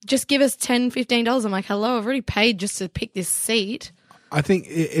 points. Just give us $10, $15. I'm like, hello, I've already paid just to pick this seat. I think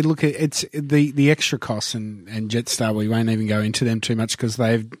it's the extra costs and Jetstar. We won't even go into them too much because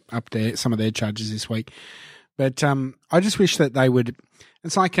they've upped some of their charges this week. But I just wish that they would.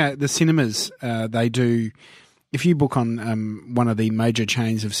 It's like the cinemas. They do. If you book on one of the major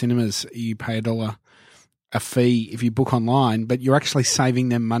chains of cinemas, you pay $1 a fee if you book online, but you're actually saving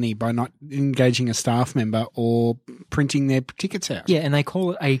them money by not engaging a staff member or printing their tickets out. Yeah, and they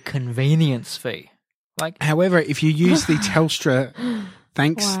call it a convenience fee. However, if you use the Telstra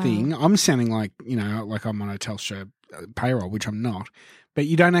thanks Wow. thing, I'm sounding like, like I'm on a Telstra payroll, which I'm not, but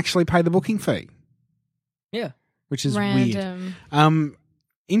you don't actually pay the booking fee. Yeah. Which is weird. Random.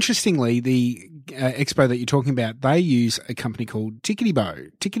 Interestingly, the expo that you're talking about, they use a company called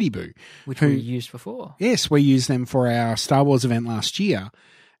Tickety-Boo. Which we used before. Yes, we used them for our Star Wars event last year.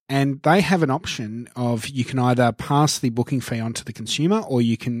 And they have an option of you can either pass the booking fee on to the consumer or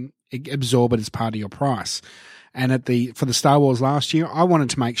you can absorb it as part of your price. And for the Star Wars last year, I wanted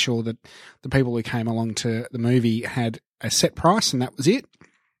to make sure that the people who came along to the movie had a set price and that was it.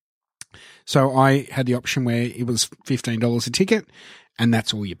 So I had the option where it was $15 a ticket and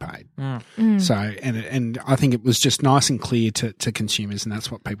that's all you paid. So, and I think it was just nice and clear to consumers, and that's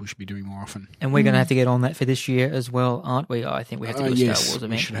what people should be doing more often. And we're going to have to get on that for this year as well, aren't we? I think we have to do a Star Wars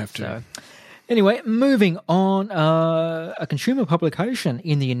event. We should have to. So, anyway, moving on, a consumer publication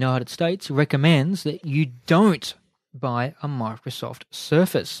in the United States recommends that you don't buy a Microsoft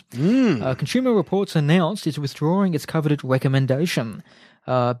Surface. Consumer Reports announced it's withdrawing its coveted recommendation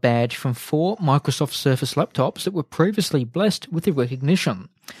badge from 4 Microsoft Surface laptops that were previously blessed with the recognition.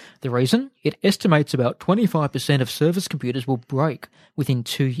 The reason? It estimates about 25% of Surface computers will break within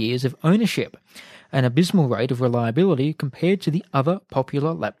 2 years of ownership, an abysmal rate of reliability compared to the other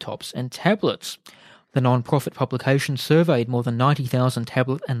popular laptops and tablets. The non-profit publication surveyed more than 90,000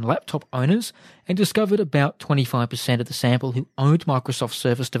 tablet and laptop owners and discovered about 25% of the sample who owned Microsoft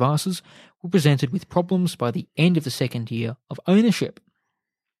Surface devices were presented with problems by the end of the second year of ownership.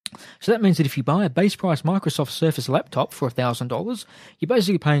 So that means that if you buy a base price Microsoft Surface laptop for $1,000, you're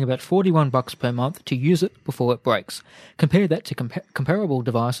basically paying about $41 per month to use it before it breaks. Compare that to comparable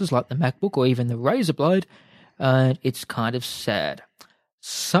devices like the MacBook or even the Razer Blade, and it's kind of sad.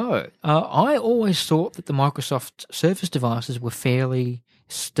 So, I always thought that the Microsoft Surface devices were fairly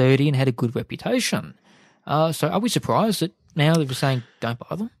sturdy and had a good reputation. So are we surprised that now they're saying don't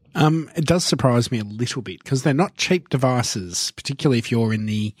buy them? It does surprise me a little bit because they're not cheap devices, particularly if you're in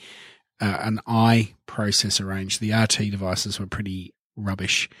the an i processor range. The RT devices were pretty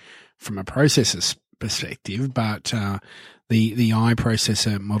rubbish from a processor perspective, but the i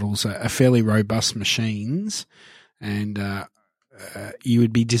processor models are fairly robust machines, and you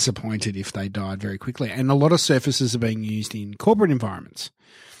would be disappointed if they died very quickly. And a lot of Surfaces are being used in corporate environments,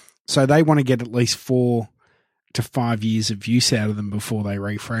 so they want to get at least 4 to 5 years of use out of them before they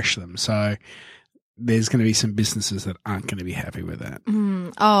refresh them. So there's going to be some businesses that aren't going to be happy with that.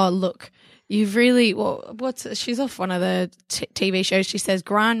 Oh, look, you've really, she's off one of the TV shows. She says,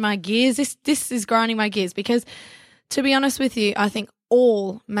 grind my gears. This is grinding my gears because, to be honest with you, I think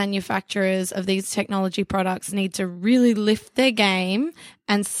all manufacturers of these technology products need to really lift their game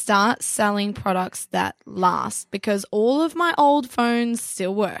and start selling products that last, because all of my old phones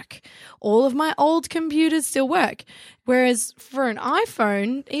still work. All of my old computers still work. Whereas for an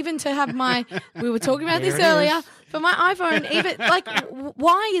iPhone, even to have we were talking about this earlier, for my iPhone, even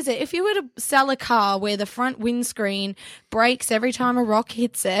why is it if you were to sell a car where the front windscreen breaks every time a rock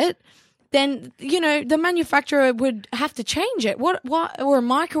hits it, then, the manufacturer would have to change it. What, or a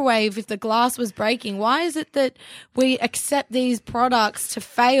microwave if the glass was breaking. Why is it that we accept these products to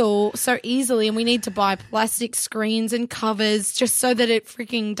fail so easily and we need to buy plastic screens and covers just so that it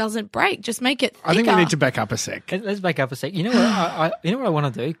freaking doesn't break? Just make it thicker. I think we need to back up a sec. Let's back up a sec. You know what I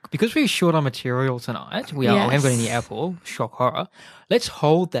want to do? Because we're short on material tonight, we haven't got any Apple, shock horror. Let's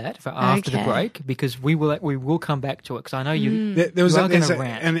hold that for after the break, because we will come back to it, because I know you are going to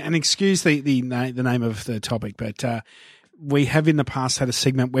rant. And excuse the name of the topic, but we have in the past had a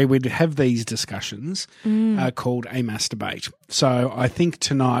segment where we'd have these discussions called A Mass Debate. So I think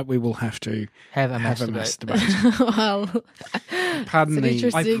tonight we will have to have a mass debate. Well, pardon me.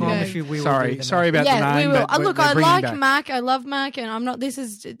 I promise you we will. Sorry about the name. We will. But Look, we're I bringing like back. Mac. I love Mac, and I'm not.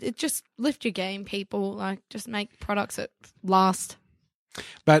 Just lift your game, people. Just make products that last.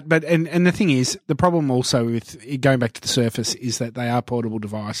 But the thing is, the problem also with going back to the Surface is that they are portable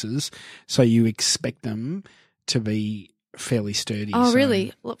devices, so you expect them to be fairly sturdy. Oh,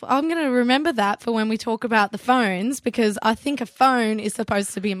 really? Look, I'm going to remember that for when we talk about the phones, because I think a phone is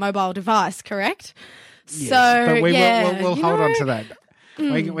supposed to be a mobile device, correct? Yes, so but we'll you hold know, on to that.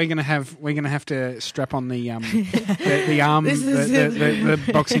 We're gonna have to strap on the arm the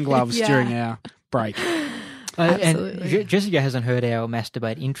boxing gloves during our break. Absolutely. And Jessica hasn't heard our mass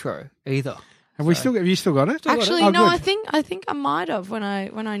debate intro either. Have you still got it? Actually, Oh, no. good. I think I might have when I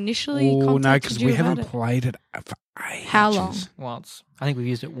initially Oh, contacted no, because you we about haven't it. played it for ages. How long? Once. I think we've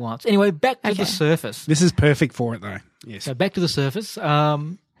used it once. Anyway, back to the Surface. This is perfect for it, though. Yes. So back to the Surface.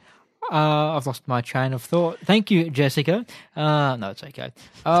 I've lost my chain of thought. Thank you, Jessica. No, it's okay.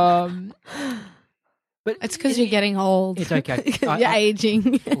 But It's because you're getting old. It's okay. You're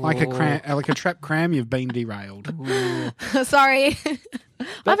aging. Like a trap cram, you've been derailed. Sorry.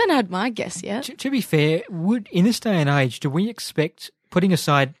 I haven't had my guess yet. To be fair, in this day and age, do we expect, putting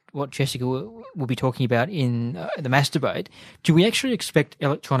aside what Jessica will be talking about in the masturbate, do we actually expect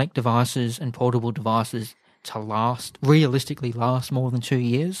electronic devices and portable devices to realistically last more than 2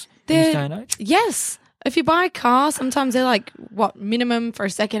 years in this day and age? Yes. If you buy a car, sometimes they're like, minimum for a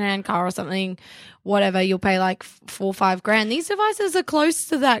second-hand car or something, whatever, you'll pay like $4 or $5,000. These devices are close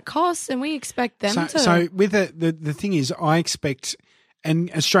to that cost, and we expect them to. So with the thing is, I expect, and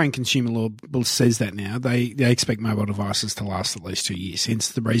Australian consumer law says that now, they expect mobile devices to last at least 2 years, hence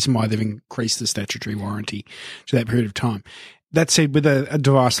the reason why they've increased the statutory warranty to that period of time. That said, with a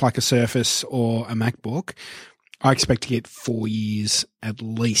device like a Surface or a MacBook, I expect to get 4 years at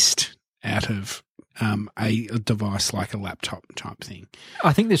least out of a device like a laptop type thing.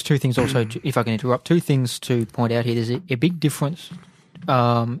 I think there's two things also, if I can interrupt, two things to point out here. There's a big difference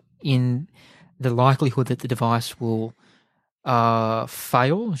in the likelihood that the device will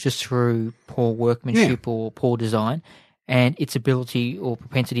fail just through poor workmanship or poor design, and its ability or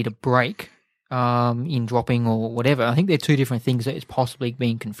propensity to break in dropping or whatever. I think they're two different things that is possibly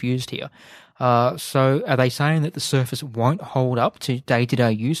being confused here. So are they saying that the Surface won't hold up to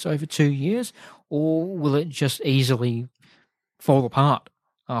day-to-day use over 2 years, or will it just easily fall apart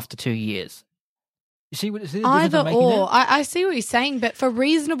after 2 years? You see the difference Either I'm making or. there? I see what you're saying, but for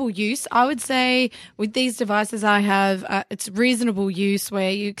reasonable use, I would say with these devices I have, it's reasonable use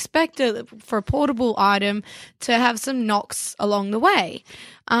where you expect for a portable item to have some knocks along the way.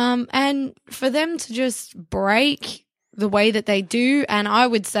 And for them to just break the way that they do, and I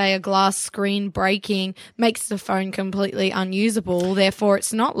would say a glass screen breaking makes the phone completely unusable. Therefore,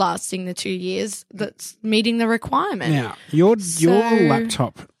 it's not lasting the 2 years that's meeting the requirement. Now, your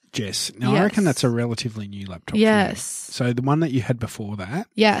laptop, Jess, now I reckon Yes. that's a relatively new laptop. Yes. So the one that you had before that,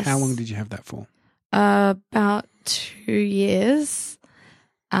 Yes. how long did you have that for? About 2 years.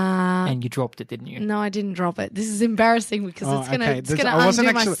 And you dropped it, didn't you? No, I didn't drop it. This is embarrassing because it's gonna I wasn't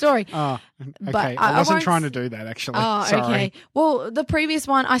undo my story. Oh, okay. But I wasn't won't trying to do that, actually. Oh, Sorry. okay. Well, the previous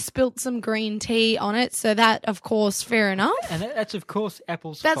one, I spilt some green tea on it, so that, of course, fair enough. And that's, of course,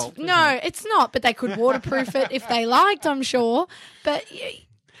 Apple's That's fault. no, it's not. But they could waterproof it if they liked, I'm sure. But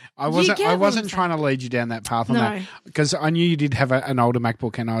I wasn't get what I'm trying to lead you down that path on No. that, because I knew you did have an older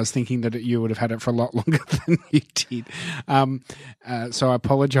MacBook, and I was thinking that you would have had it for a lot longer than you did. So I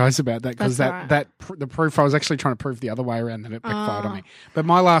apologise about that, because That's the proof, I was actually trying to prove the other way around, that it backfired on me. But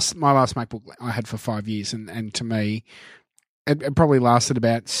my last MacBook I had for 5 years, and to me, it probably lasted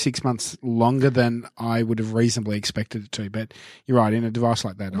about 6 months longer than I would have reasonably expected it to. But you're right, in a device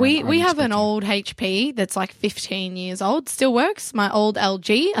like that, we I'd have an expect it. old HP that's like 15 years old, still works. My old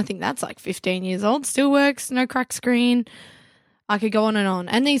LG, I think that's like 15 years old, still works, no crack screen. I could go on and on.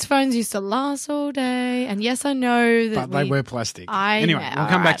 And these phones used to last all day. And yes, I know that But they were plastic. Anyway, we'll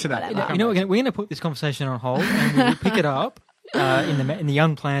come back to that. whatever. You know, we're going to put this conversation on hold, and we'll pick it up in the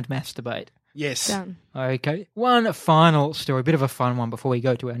unplanned mass debate. Yes. Done. Okay, one final story, a bit of a fun one before we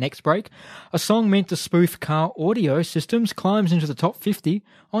go to our next break. A song meant to spoof car audio systems climbs into the top 50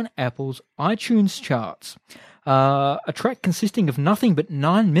 on Apple's iTunes charts. A track consisting of nothing but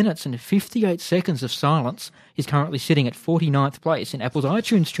 9 minutes and 58 seconds of silence is currently sitting at 49th place in Apple's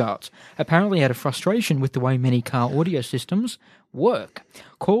iTunes charts, apparently out of frustration with the way many car audio systems work.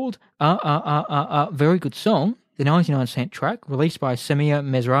 Called Very Good Song, the 99-cent track, released by Samir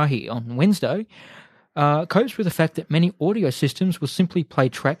Mezrahi on Wednesday, copes with the fact that many audio systems will simply play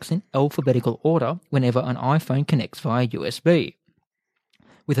tracks in alphabetical order whenever an iPhone connects via USB.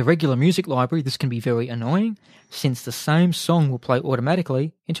 With a regular music library, this can be very annoying, since the same song will play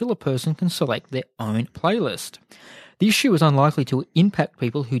automatically until a person can select their own playlist. The issue is unlikely to impact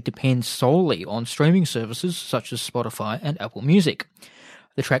people who depend solely on streaming services such as Spotify and Apple Music.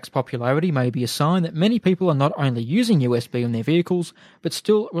 The track's popularity may be a sign that many people are not only using USB in their vehicles, but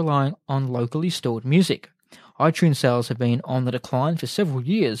still relying on locally stored music. iTunes sales have been on the decline for several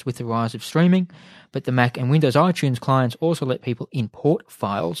years with the rise of streaming, but the Mac and Windows iTunes clients also let people import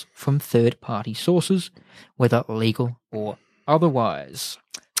files from third-party sources, whether legal or otherwise.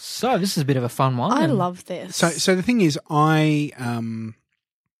 So this is a bit of a fun one. I love this. So the thing is, I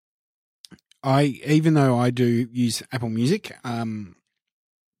even though I do use Apple Music,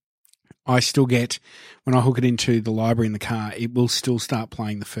 I still get, when I hook it into the library in the car, it will still start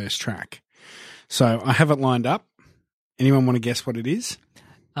playing the first track. So I have it lined up. Anyone want to guess what it is?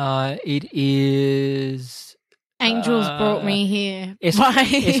 It is... Angels Brought Me Here. S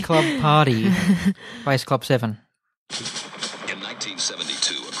Club Party by S Club 7. In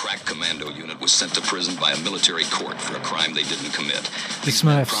 1972, a crack commando unit was sent to prison by a military court for a crime they didn't commit. These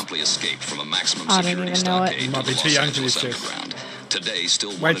men Smurfs. promptly escaped from a maximum I don't security even know it. stockade Might to be the too Los young for Angeles this, Jeff. underground. Today, still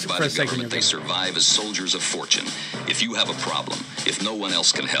Wait wanted for by a the second, government, they you'll get it. survive as soldiers of fortune. If you have a problem, if no one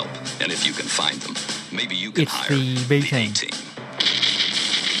else can help, and if you can find them, maybe you can It's hire the B team. A-team.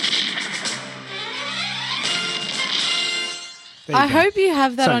 There you I go. hope you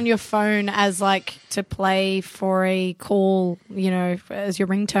have that So- on your phone as like to play for a call, as your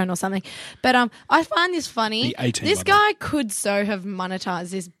ringtone or something. But I find this funny. The 18 This model. guy could so have monetized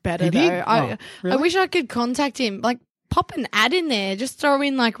this better He though. did? I Oh, really? wish I could contact him. Like pop an ad in there. Just throw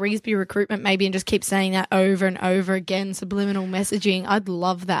in like Reesby recruitment maybe and just keep saying that over and over again. Subliminal messaging. I'd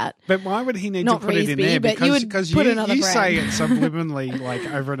love that. But why would he need Not to put it in Reesby, there? but you would Because put you another say it brand. subliminally like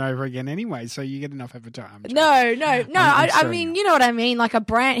over and over again anyway, so you get enough advertising. No. I'm I sorry. mean, you know what I mean. Like a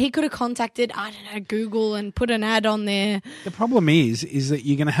brand, he could have contacted, I don't know, Google and put an ad on there. The problem is that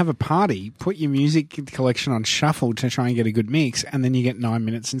you're going to have a party, put your music collection on shuffle to try and get a good mix, and then you get 9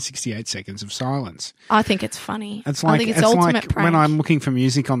 minutes and 68 seconds of silence. I think it's funny. It's I like think it's ultimate like prank. when I'm looking for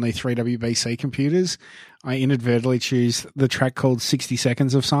music on the 3WBC computers, I inadvertently choose the track called 60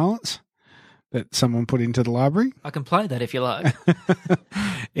 Seconds of Silence that someone put into the library. I can play that if you like.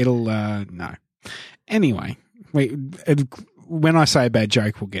 It'll no. Anyway, when I say a bad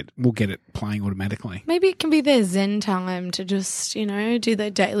joke, we'll get it playing automatically. Maybe it can be their Zen time to just, do their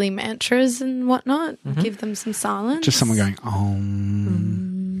daily mantras and whatnot. Give them some silence. Just someone going,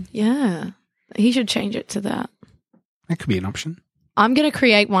 Yeah. He should change it to that. that could be an option. I'm going to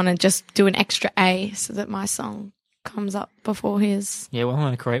create one and just do an extra A so that my song comes up before his. Yeah, well, I'm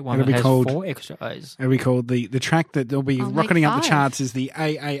going to create one It'll that be has called- 4 extra A's. It'll be called the track that they'll be I'll make rocketing up the 5. charts is the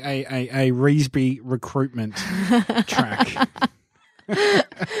A Reesby recruitment track.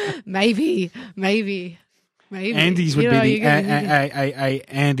 Maybe. Andy's would be the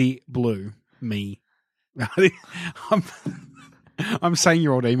Andy Blue me. I'm saying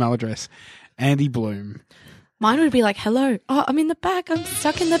your old email address, Andy Bloom. Mine would be like, hello. Oh, I'm in the back. I'm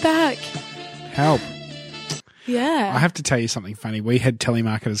stuck in the back. Help. Yeah. I have to tell you something funny. We had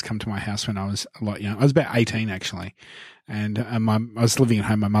telemarketers come to my house when I was a lot young. I was about 18 actually. And I was living at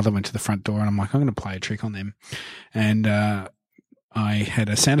home. My mother went to the front door and I'm like, I'm going to play a trick on them. And I had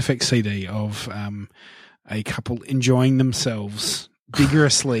a sound effects CD of a couple enjoying themselves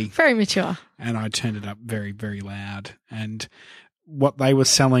vigorously. Very mature. And I turned it up very, very loud. And what they were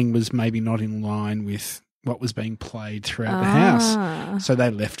selling was maybe not in line with what was being played throughout the house. So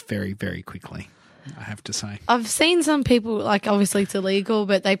they left very, very quickly, I have to say. I've seen some people, like, obviously it's illegal,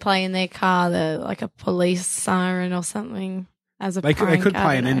 but they play in their car like a police siren or something as a They prank. could play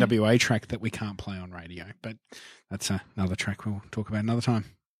I an don't know. NWA track that we can't play on radio, but that's another track we'll talk about another time.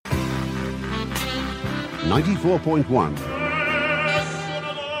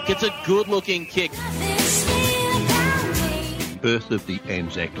 94.1. Gets a good-looking kick. Birth of the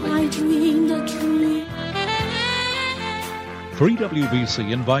Anzac League.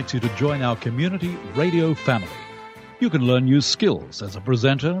 3WBC invites you to join our community radio family. You can learn new skills as a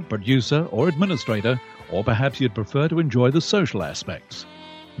presenter, producer, or administrator, or perhaps you'd prefer to enjoy the social aspects.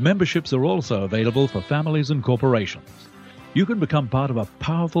 Memberships are also available for families and corporations. You can become part of a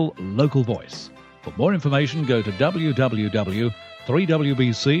powerful local voice. For more information, go to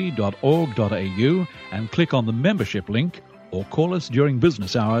www.3wbc.org.au and click on the membership link, or call us during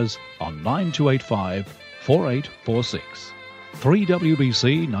business hours on 9285 4846.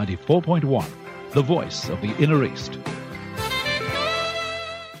 3WBC 94.1, the voice of the Inner East.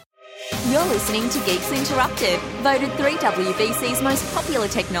 You're listening to Geeks Interrupted, voted 3WBC's most popular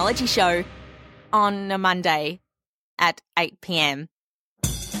technology show on a Monday at 8 p.m.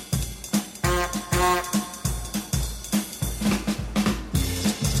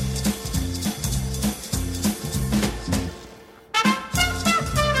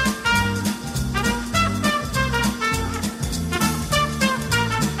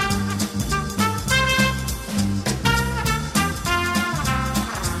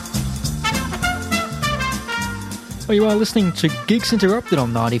 Well, you are listening to Geeks Interrupted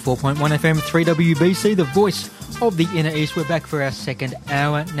on 94.1 FM 3WBC, the voice of the Inner East. We're back for our second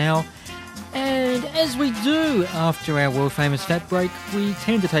hour now. And as we do after our world-famous fat break, we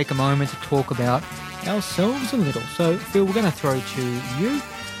tend to take a moment to talk about ourselves a little. So, Phil, we're going to throw to you.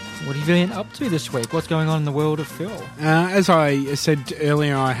 What have you been up to this week? What's going on in the world of Phil? As I said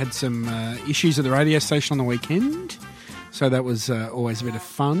earlier, I had some issues at the radio station on the weekend, so that was always a bit of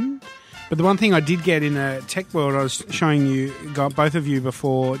fun. But the one thing I did get in the tech world, I was showing you, both of you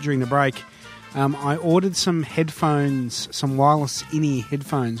before during the break, I ordered some headphones, some wireless in-ear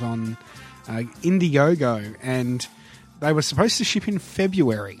headphones on Indiegogo, and they were supposed to ship in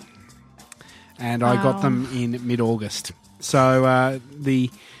February, and I got them in mid-August. So the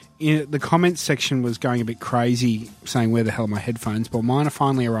comments section was going a bit crazy, saying where the hell are my headphones, but mine have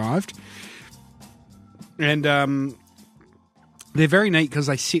finally arrived. And they're very neat because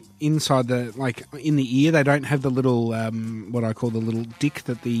they sit inside in the ear. They don't have the little, what I call the little dick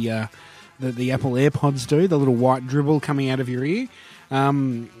that the Apple AirPods do, the little white dribble coming out of your ear.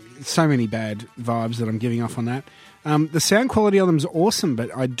 So many bad vibes that I'm giving off on that. The sound quality of them is awesome, but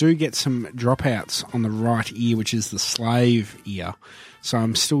I do get some dropouts on the right ear, which is the slave ear. So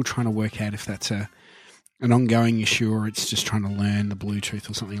I'm still trying to work out if that's an ongoing issue or it's just trying to learn the Bluetooth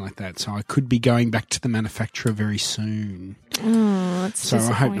or something like that. So I could be going back to the manufacturer very soon. Oh, that's so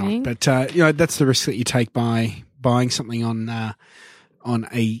I hope not. But that's the risk that you take by buying something on a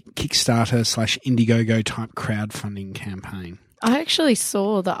Kickstarter / Indiegogo type crowdfunding campaign. I actually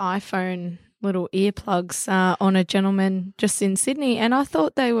saw the iPhone little earplugs on a gentleman just in Sydney, and I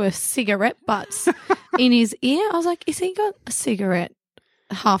thought they were cigarette butts in his ear. I was like, is he got a cigarette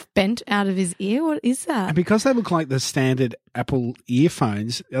half bent out of his ear? What is that? And because they look like the standard Apple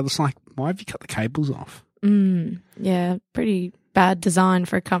earphones, I was like, why have you cut the cables off? Yeah, pretty bad design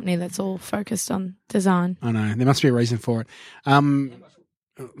for a company that's all focused on design. I know. There must be a reason for it.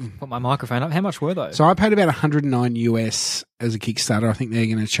 Put my microphone up. How much were those? So I paid about $109 US as a Kickstarter. I think they're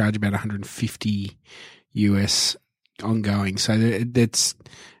going to charge about $150 US ongoing. So that's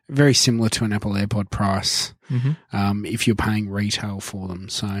very similar to an Apple AirPod price if you're paying retail for them.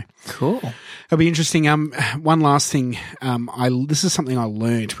 So cool. It'll be interesting. One last thing. This is something I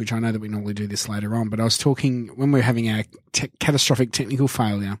learnt, which I know that we normally do this later on, but I was talking when we were having our catastrophic technical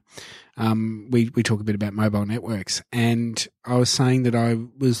failure. We talk a bit about mobile networks, and I was saying that I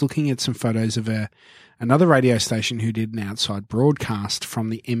was looking at some photos of another radio station who did an outside broadcast from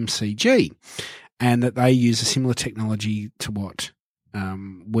the MCG, and that they use a similar technology to what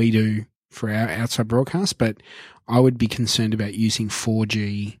we do for our outside broadcast, but I would be concerned about using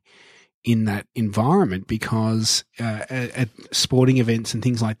 4G in that environment because at sporting events and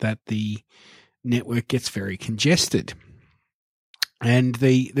things like that, the network gets very congested. And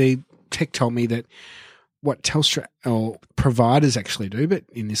the tech told me that what Telstra or providers actually do, but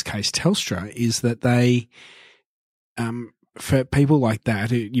in this case Telstra, is that they for people like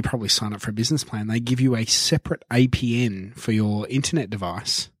that, you probably sign up for a business plan, they give you a separate APN for your internet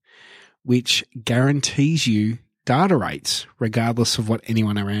device, which guarantees you data rates regardless of what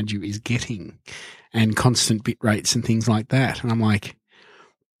anyone around you is getting and constant bit rates and things like that. And I'm like,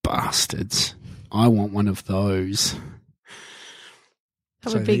 bastards, I want one of those.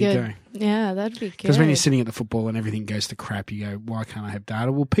 That would be good. Yeah, that'd be good. Because when you're sitting at the football and everything goes to crap, you go, why can't I have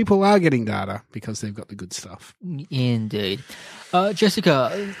data? Well, people are getting data because they've got the good stuff. Indeed.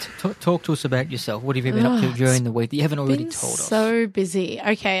 Jessica, talk to us about yourself. What have you been up to during the week that you haven't already told us? So busy.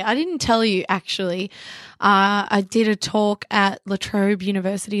 Okay, I didn't tell you actually. I did a talk at La Trobe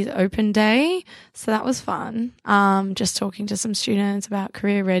University's Open Day, so that was fun. Just talking to some students about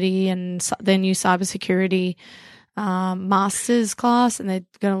career ready and their new cybersecurity master's class, and they're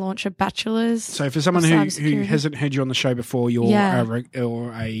going to launch a bachelor's. So for someone who hasn't heard you on the show before, you're a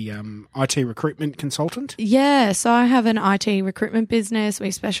IT recruitment consultant? Yeah, so I have an IT recruitment business.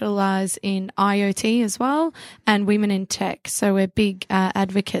 We specialise in IoT as well and women in tech. So we're big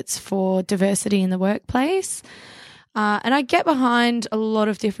advocates for diversity in the workplace. And I get behind a lot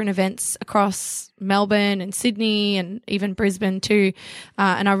of different events across Melbourne and Sydney and even Brisbane too.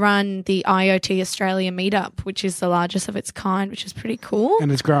 And I run the IoT Australia meetup, which is the largest of its kind, which is pretty cool.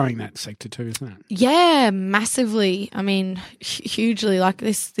 And it's growing that sector too, isn't it? Yeah, massively. I mean, hugely. Like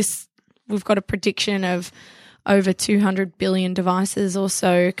this, we've got a prediction of over 200 billion devices or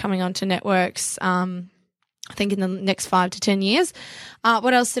so coming onto networks. I think in the next 5 to 10 years.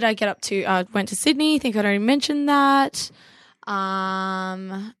 What else did I get up to? I went to Sydney. I think I'd already mentioned that.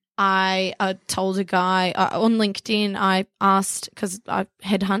 I told a guy on LinkedIn, I asked, because I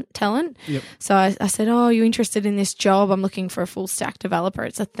headhunt talent. Yep. So I said, oh, are you interested in this job? I'm looking for a full stack developer.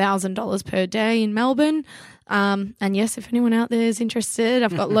 It's $1,000 per day in Melbourne. And yes, if anyone out there is interested,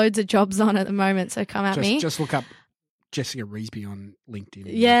 I've got loads of jobs on at the moment. So come at me. Just look up Jessica Reesby on LinkedIn.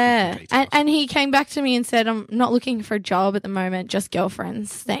 Yeah. And he came back to me and said, I'm not looking for a job at the moment, just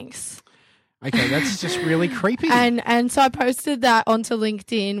girlfriends. Thanks. Okay, that's just really creepy. And so I posted that onto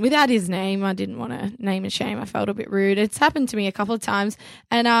LinkedIn without his name. I didn't want to name and shame. I felt a bit rude. It's happened to me a couple of times,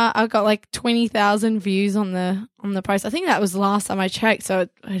 and I got like 20,000 views on the post. I think that was the last time I checked, so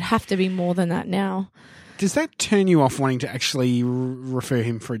it'd have to be more than that now. Does that turn you off wanting to actually refer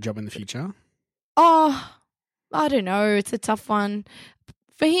him for a job in the future? Oh, I don't know. It's a tough one.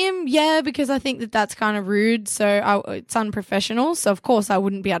 For him, yeah, because I think that that's kind of rude. So it's unprofessional. So, of course, I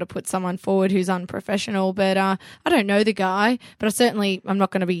wouldn't be able to put someone forward who's unprofessional. But I don't know the guy. But I'm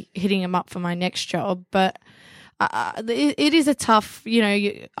not going to be hitting him up for my next job. But it is a tough,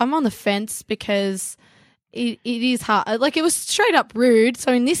 I'm on the fence because it is hard. Like, it was straight up rude.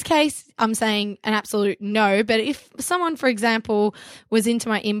 So in this case, I'm saying an absolute no. But if someone, for example, was into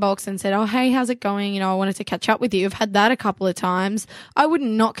my inbox and said, oh, hey, how's it going? I wanted to catch up with you. I've had that a couple of times. I would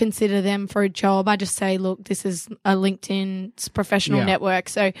not consider them for a job. I just say, look, this is a LinkedIn professional network.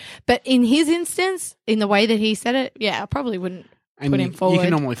 So, but in his instance, in the way that he said it, yeah, I probably wouldn't put him forward. You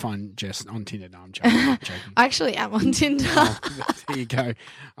can normally find Jess on Tinder. No, I'm joking. I actually am on Tinder. There you go.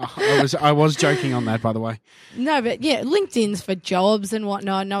 I was joking on that, by the way. No, but yeah, LinkedIn's for jobs and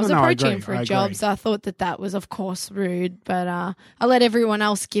whatnot. And I was approaching him for a job, so I thought that was, of course, rude. But I let everyone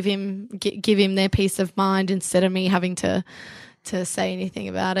else give him their peace of mind instead of me having to say anything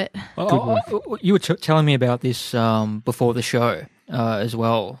about it. You were telling me about this before the show as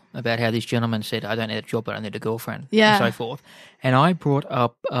well, about how this gentleman said, I don't need a job, but I need a girlfriend, and so forth. And I brought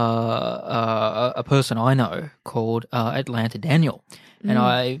up a person I know called Atlanta Daniel. And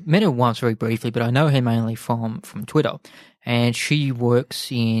I met her once very briefly, but I know her mainly from Twitter. And she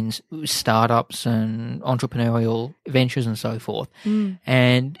works in startups and entrepreneurial ventures and so forth.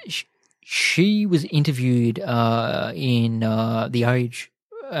 And she was interviewed in The Age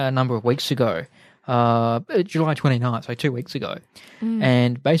a number of weeks ago, July 29th, so 2 weeks ago.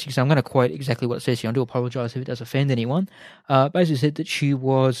 And basically, so I'm going to quote exactly what it says here. I do apologise if it does offend anyone. Basically said that she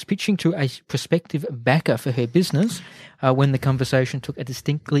was pitching to a prospective backer for her business when the conversation took a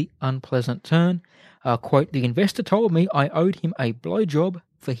distinctly unpleasant turn. Quote, the investor told me I owed him a blowjob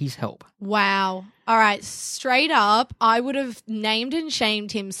for his help. Wow. All right, straight up, I would have named and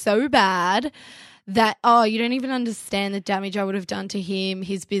shamed him so bad that, you don't even understand the damage I would have done to him,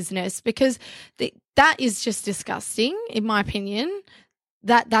 his business, because that is just disgusting, in my opinion.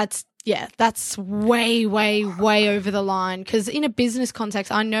 That's way, way, way over the line. Because in a business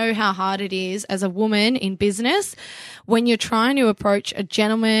context, I know how hard it is as a woman in business when you're trying to approach a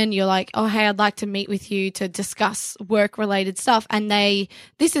gentleman. You're like, oh, hey, I'd like to meet with you to discuss work-related stuff. And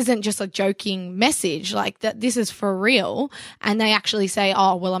this isn't just a joking message, like that. This is for real. And they actually say,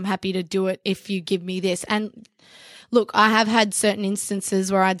 oh, well, I'm happy to do it if you give me this. And look, I have had certain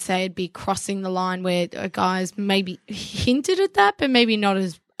instances where I'd say it'd be crossing the line where a guy's maybe hinted at that, but maybe not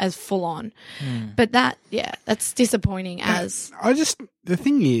as full on. But that's disappointing the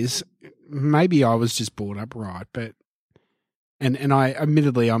thing is, maybe I was just brought up right, but and I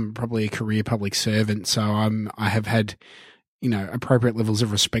admittedly I'm probably a career public servant, so I have had, appropriate levels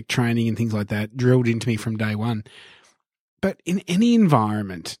of respect training and things like that drilled into me from day one. But in any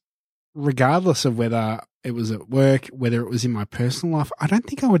environment, regardless of whether it was at work, whether it was in my personal life, I don't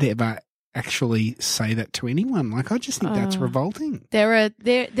think I would ever actually say that to anyone. Like, I just think that's revolting.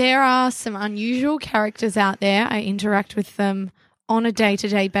 There are some unusual characters out there. I interact with them on a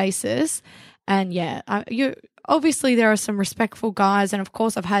day-to-day basis, and obviously there are some respectful guys, and of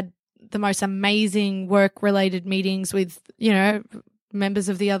course I've had the most amazing work-related meetings with members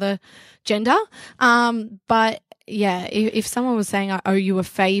of the other gender. But yeah, if someone was saying I owe you a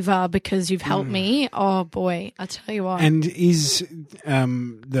favor because you've helped me, oh boy, I tell you what. And is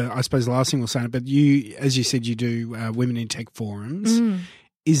I suppose the last thing we'll say, but you, as you said, you do women in tech forums.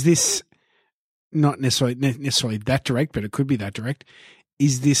 Is this not necessarily that direct, but it could be that direct?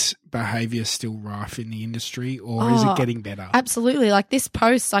 Is this behaviour still rife in the industry, or is it getting better? Absolutely. Like, this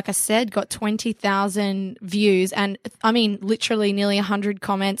post, like I said, got 20,000 views, and I mean literally nearly 100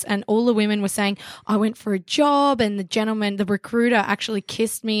 comments, and all the women were saying, I went for a job and the recruiter actually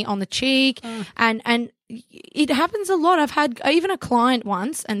kissed me on the cheek, and it happens a lot. I've had even a client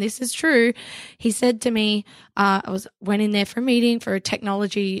once, and this is true. He said to me, went in there for a meeting for a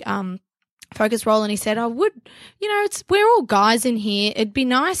technology focus role, and he said, we're all guys in here. It'd be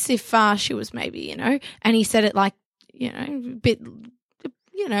nice if she was maybe, and he said it like, a bit,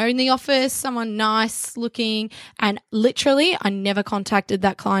 in the office, someone nice looking, and literally I never contacted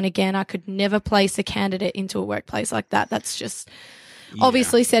that client again. I could never place a candidate into a workplace like that. That's just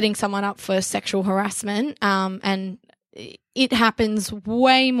obviously setting someone up for sexual harassment. And it happens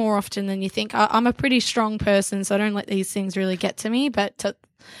way more often than you think. I'm a pretty strong person, so I don't let these things really get to me. But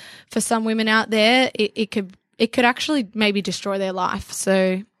for some women out there, it could actually maybe destroy their life.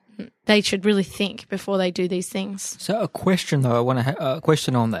 So they should really think before they do these things. So a question though, I want to a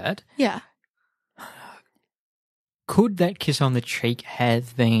question on that. Yeah. Could that kiss on the cheek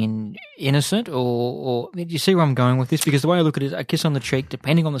have been innocent, or do you see where I'm going with this? Because the way I look at it is a kiss on the cheek,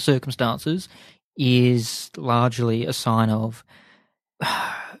 depending on the circumstances, is largely a sign of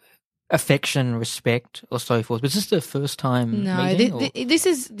affection, respect, or so forth. But is this the first time meeting? This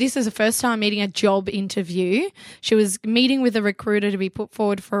is the first time meeting a job interview. She was meeting with a recruiter to be put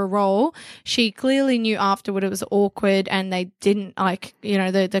forward for a role. She clearly knew afterward it was awkward and they didn't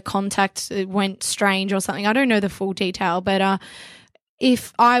the contact went strange or something. I don't know the full detail, but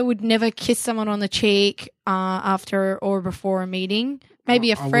if I would never kiss someone on the cheek after or before a meeting,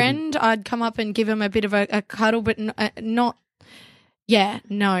 maybe a friend, I'd come up and give him a bit of a cuddle, but not. Yeah,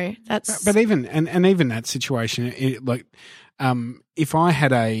 no, that's. But even and even that situation, if I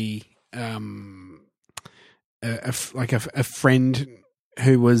had a friend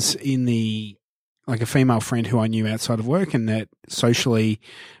who was in the a female friend who I knew outside of work, and that socially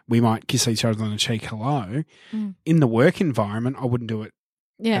we might kiss each other on the cheek, hello. In the work environment, I wouldn't do it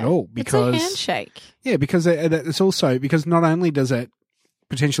at all because it's a handshake. Yeah, because it's also because not only does it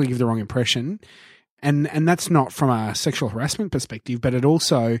potentially give the wrong impression. And that's not from a sexual harassment perspective, but it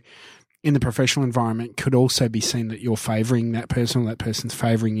also, in the professional environment, could also be seen that you're favouring that person or that person's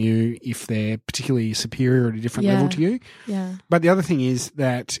favouring you if they're particularly superior at a different level to you. Yeah. But the other thing is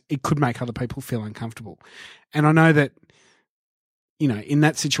that it could make other people feel uncomfortable. And I know that, in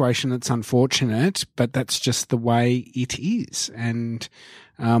that situation it's unfortunate, but that's just the way it is. And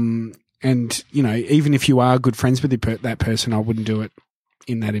even if you are good friends with that person, I wouldn't do it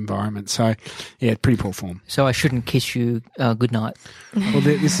in that environment. So, yeah, pretty poor form. So I shouldn't kiss you goodnight. Well,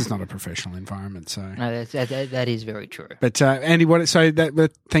 this is not a professional environment, so no, that is very true. But Andy,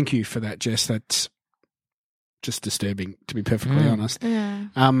 thank you for that, Jess. That's just disturbing, to be perfectly honest. Yeah.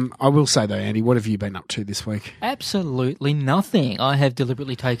 I will say though, Andy, what have you been up to this week? Absolutely nothing. I have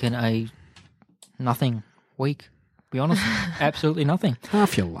deliberately taken a nothing week. Be honest, absolutely nothing.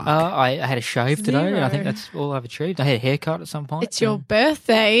 Half your luck. I had a shave today, and I think Zero. that's all I've achieved. I had a haircut at some point. It's your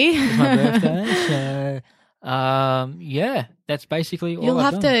birthday. It's my birthday, so that's basically all You'll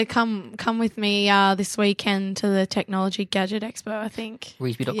I've have done. to come with me this weekend to the Technology Gadget Expo, I think.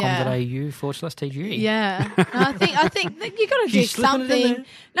 Reesby.com.au/TGE. Yeah. No, I think that you got to do something.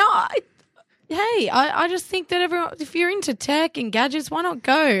 No, I just think that everyone, if you're into tech and gadgets, why not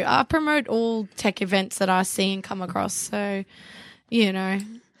go? I promote all tech events that I see and come across, so, There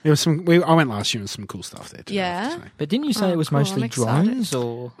was I went last year and some cool stuff there too. Yeah. But didn't you say it was cool. mostly I'm excited. drones?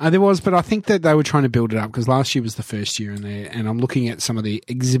 Or There was, but I think that they were trying to build it up because last year was the first year and I'm looking at some of the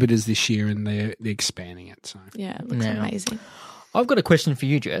exhibitors this year and they're expanding it. So yeah, it looks amazing. I've got a question for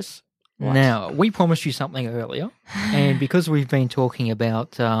you, Jess. What? Now, we promised you something earlier, and because we've been talking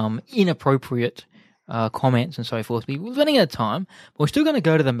about inappropriate comments and so forth, we're running out of time, but we're still going to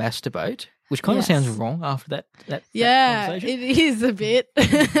go to the masturbate, which kind of sounds wrong after that conversation. It is a bit.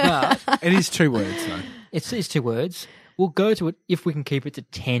 But it is 2 words though. It's 2 words. We'll go to it if we can keep it to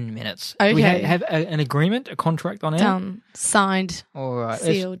 10 minutes. Okay. Do we have an agreement, a contract on it? Done. Signed. All right.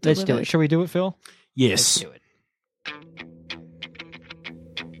 Sealed. Let's do delivered. it. Shall we do it, Phil? Yes. Let's do it.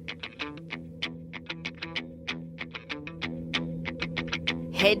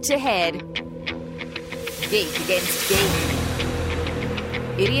 Head to head. Geek against geek.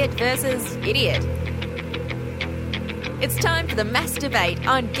 Idiot versus idiot. It's time for the masturbate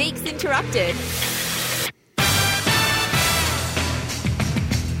on Geeks Interrupted.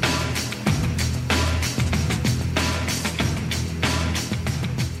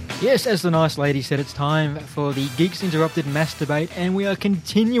 Yes, as the nice lady said, it's time for the Geeks Interrupted Masturbate, and we are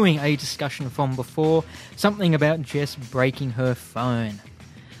continuing a discussion from before, something about Jess breaking her phone.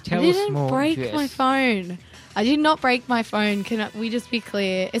 Tell us more, break Jess. my phone. I did not break my phone. Can we just be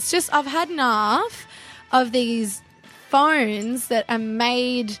clear? It's just I've had enough of these phones that are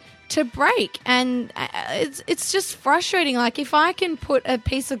made to break, and it's just frustrating. Like, if I can put a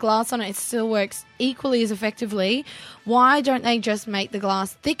piece of glass on it, it still works equally as effectively. Why don't they just make the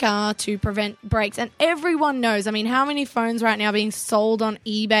glass thicker to prevent breaks? And everyone knows, I mean, how many phones right now are being sold on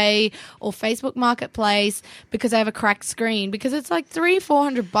eBay or Facebook Marketplace because they have a cracked screen? Because it's like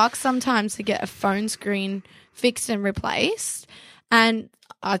 $300-400 sometimes to get a phone screen fixed and replaced. And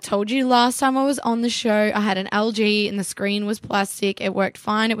I told you last time I was on the show, I had an LG and the screen was plastic. It worked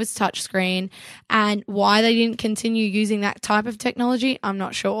fine. It was touchscreen. And why they didn't continue using that type of technology, I'm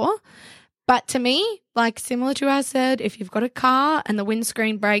not sure. But to me, like similar to what I said, if you've got a car and the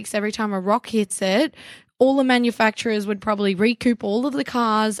windscreen breaks every time a rock hits it, all the manufacturers would probably recoup all of the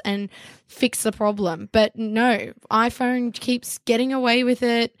cars and fix the problem. But no, iPhone keeps getting away with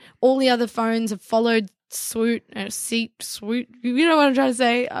it. All the other phones have followed suit. You know what I'm trying to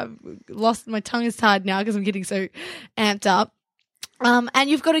say? I've lost, my tongue is tied now because I'm getting so amped up. And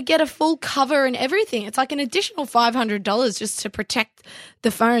you've got to get a full cover and everything. It's like an additional $500 just to protect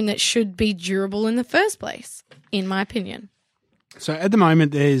the phone that should be durable in the first place, in my opinion. So at the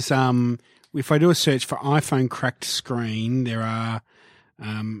moment, there's if I do a search for iPhone cracked screen, there are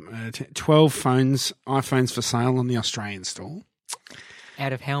 12 iPhones for sale on the Australian store.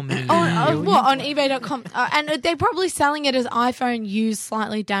 Out of how many? On eBay.com. And they're probably selling it as iPhone used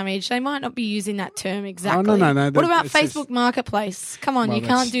slightly damaged. They might not be using that term exactly. Oh, no. What about Facebook Marketplace? Come on, you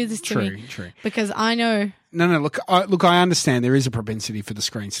can't do this to me. True. Because I know. No. Look, I understand there is a propensity for the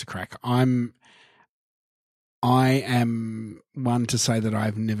screens to crack. I am one to say that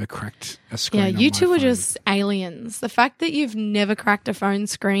I've never cracked a screen. Yeah, on you my two are phone. just aliens. The fact that you've never cracked a phone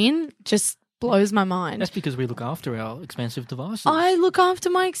screen just blows my mind. That's because we look after our expensive devices. I look after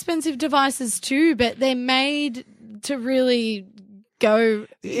my expensive devices too, but they're made to really go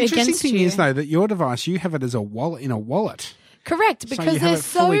The interesting against thing you. is, though, that your device, you have it as a wallet in a wallet. Correct, So because you they're have it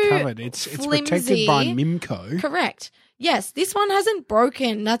so fully covered. It's protected by flimsy. Mimco. Correct. Yes, this one hasn't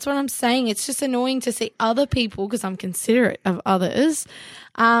broken. That's what I'm saying. It's just annoying to see other people, because I'm considerate of others,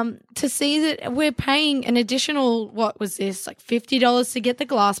 to see that we're paying an additional, what was this, like $50 to get the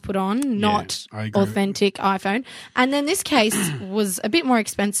glass put on, not I agree. authentic iPhone. And then this case was a bit more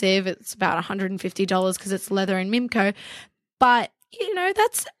expensive. It's about $150 because it's leather and Mimco. But, you know,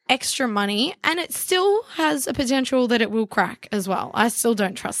 that's extra money, and it still has a potential that it will crack as well. I still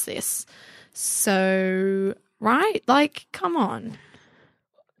don't trust this. So... right? Like, come on.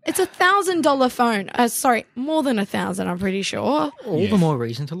 It's $1,000 phone. Sorry, more than 1,000, I'm pretty sure. All the more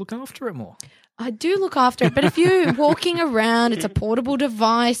reason to look after it more. I do look after it, but if you're walking around, it's a portable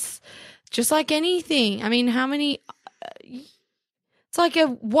device, just like anything. I mean, how many... it's like a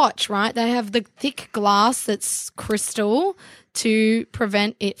watch, right? They have the thick glass that's crystal to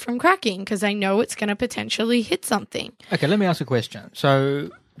prevent it from cracking because they know it's going to potentially hit something. Okay, let me ask a question. So...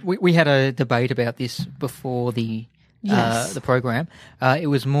 We had a debate about this before the program. It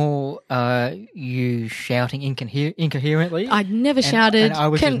was more you shouting incoherently. I'd never shouted. And I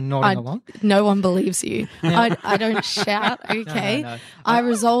was just nodding along. No one believes you. I don't shout. Okay, No. I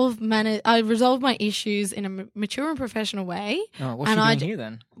resolve my issues in a mature and professional way. Oh, what's and she doing here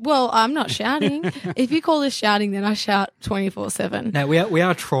then? Well, I'm not shouting. If you call this shouting, then I shout 24/7. No, we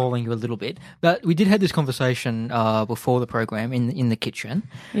are trolling you a little bit, but we did have this conversation before the program in the kitchen.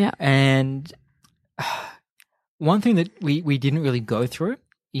 Yeah. And one thing that we didn't really go through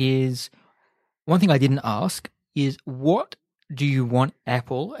is, one thing I didn't ask is, what do you want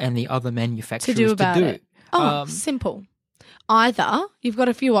Apple and the other manufacturers To do about do? it. Oh, simple. Either, you've got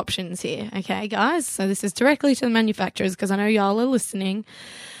a few options here, okay, guys? So this is directly to the manufacturers because I know y'all are listening.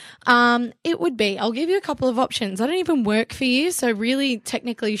 It would be, I'll give you a couple of options. I don't even work for you, so really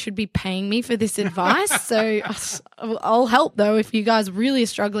technically you should be paying me for this advice. So I'll help though if you guys really are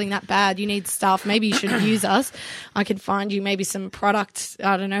struggling that bad, you need stuff, maybe you should use us. I could find you maybe some product,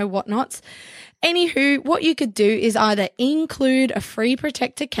 I don't know, whatnots. Anywho, what you could do is either include a free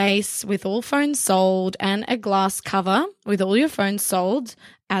protector case with all phones sold and a glass cover with all your phones sold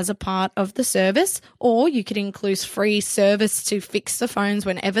as a part of the service, or you could include free service to fix the phones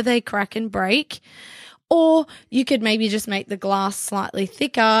whenever they crack and break, or you could maybe just make the glass slightly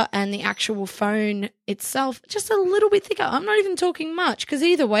thicker and the actual phone itself just a little bit thicker. I'm not even talking much because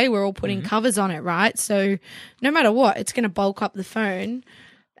either way we're all putting covers on it, right? So no matter what, it's going to bulk up the phone.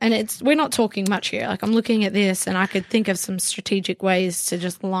 And we're not talking much here. Like, I'm looking at this and I could think of some strategic ways to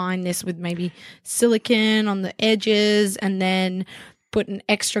just line this with maybe silicone on the edges and then put an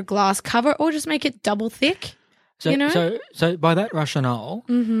extra glass cover, or just make it double thick. So, you know? So by that rationale,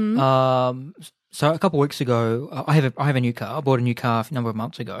 so a couple of weeks ago, I have a new car. I bought a new car a number of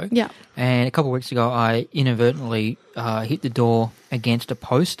months ago. Yeah. And a couple of weeks ago, I inadvertently hit the door against a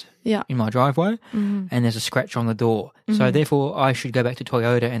post in my driveway, and there's a scratch on the door. So therefore, I should go back to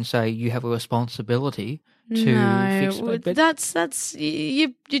Toyota and say, you have a responsibility to fix it. But that's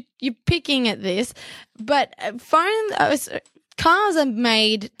you're picking at this, but cars are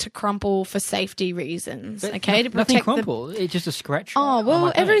made to crumple for safety reasons, But okay? To nothing protect crumple. It's just a scratch. Oh, on well,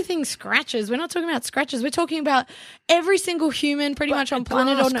 my phone. everything scratches. We're not talking about scratches. We're talking about every single human pretty much on the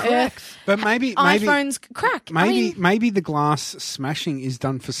planet glass on cracks. Earth. But maybe iPhones crack. maybe the glass smashing is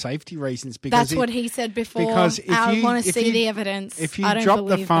done for safety reasons because That's what he said before. because if I you- want to if see you- the evidence. if you I don't drop the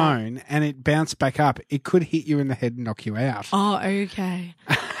believe that. phone and it bounced back up, it could hit you in the head and knock you out. Oh, okay.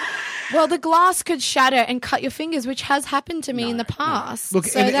 Well, the glass could shatter and cut your fingers, which has happened to me in the past. Look,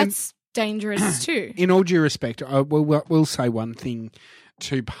 so and- that's dangerous too. In all due respect, I will say one thing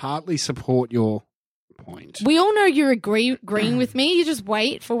to partly support your point. We all know you're agreeing with me. You just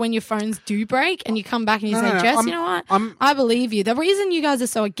wait for when your phones do break and you come back and you say, Jess, you know what? I believe you. The reason you guys are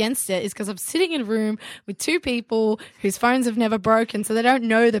so against it is because I'm sitting in a room with two people whose phones have never broken, so they don't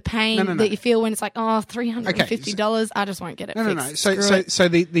know the pain that you feel when it's like, oh, $350. I just won't get it fixed.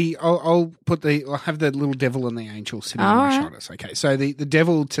 I'll have the little devil and the angel sitting on my shoulders. Okay, so the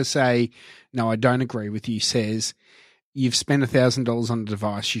devil to say, no, I don't agree with you, says, you've spent $1,000 on a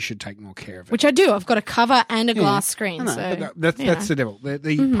device, you should take more care of it. Which I do. I've got a cover and a glass screen. But that's the devil.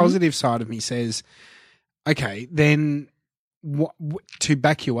 The positive side of me says, okay, then to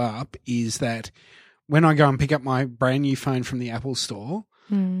back you up is that when I go and pick up my brand new phone from the Apple store,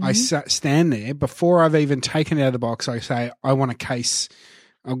 I stand there. Before I've even taken it out of the box, I say, I want a case.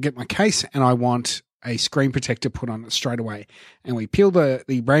 I'll get my case and I want a screen protector put on it straight away. And we peel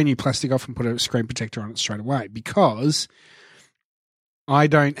the brand new plastic off and put a screen protector on it straight away because I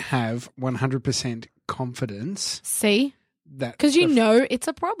don't have 100% confidence. See? That because you know it's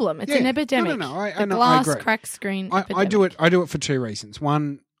a problem. It's an epidemic. No, the glass crack screen I do it for two reasons.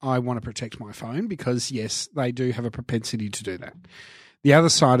 One, I want to protect my phone because, yes, they do have a propensity to do that. The other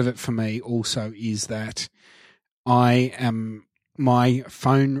side of it for me also is that my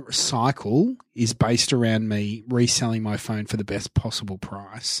phone cycle is based around me reselling my phone for the best possible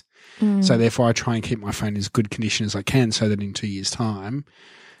price. So therefore I try and keep my phone as good condition as I can so that in 2 years' time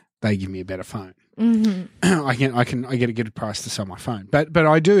they give me a better phone. I get a good price to sell my phone. But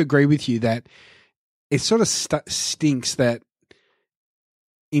I do agree with you that it sort of stinks that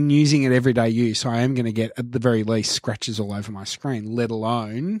in using it everyday use, I am going to get at the very least scratches all over my screen, let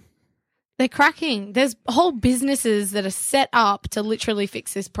alone... They're cracking. There's whole businesses that are set up to literally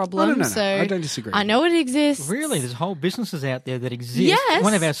fix this problem. No. So I don't disagree. I know it exists. Really, there's whole businesses out there that exist. Yes.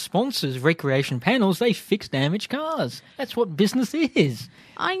 One of our sponsors, Recreation Panels, they fix damaged cars. That's what business is.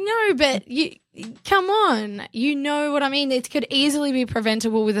 I know, but come on. You know what I mean? It could easily be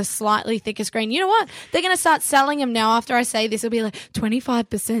preventable with a slightly thicker screen. You know what? They're going to start selling them now after I say this. It'll be like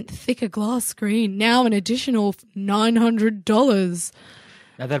 25% thicker glass screen. Now an additional $900.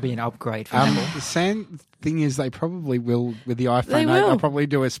 Now, that'd be an upgrade for Apple. The sad thing is they probably will with the iPhone. They will. They'll probably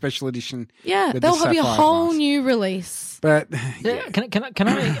do a special edition. Yeah, with there'll the be a sapphire whole glass. new release. But Yeah, can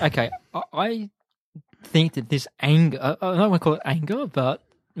I? Okay, I think that this anger. I don't want to call it anger, but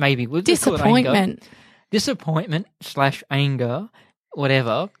maybe we'll just call it anger. Disappointment / anger,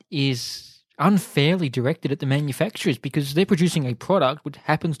 whatever, is unfairly directed at the manufacturers because they're producing a product which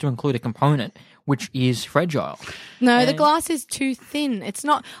happens to include a component which is fragile. No, the glass is too thin. It's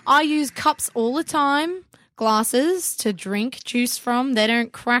not. I use cups all the time, glasses to drink juice from. They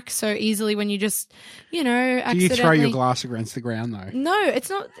don't crack so easily when you just, do you accidentally. throw your glass against the ground though? No,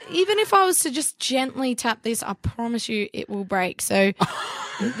 it's not. Even if I was to just gently tap this, I promise you it will break. So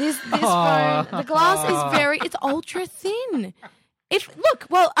this phone, the glass is it's ultra thin.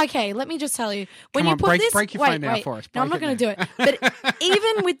 Okay, let me just tell you. When Come you on, put break your phone now for us. No, I'm not Break going it to do it. But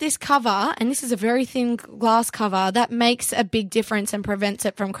even with this cover, and this is a very thin glass cover, that makes a big difference and prevents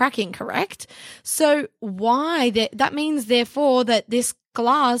it from cracking, correct? So that means, therefore, that this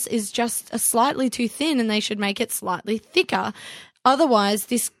glass is just a slightly too thin and they should make it slightly thicker. Otherwise,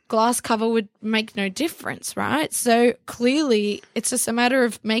 this glass cover would make no difference, right? So clearly, it's just a matter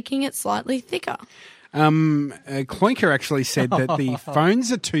of making it slightly thicker. Cloinker actually said that the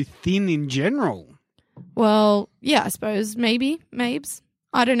phones are too thin in general. Well, yeah, I suppose Mabes.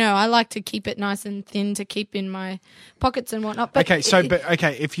 I don't know. I like to keep it nice and thin to keep in my pockets and whatnot. But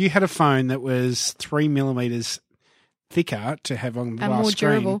if you had a phone that was 3 millimeters thicker to have on the and glass more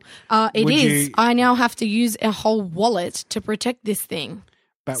screen, durable, it is. I now have to use a whole wallet to protect this thing.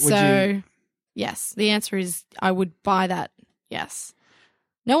 But would yes, the answer is I would buy that. Yes.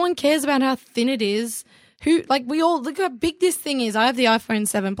 No one cares about how thin it is. We all look how big this thing is. I have the iPhone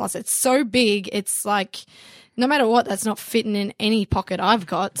 7 Plus. It's so big. It's like, no matter what, that's not fitting in any pocket I've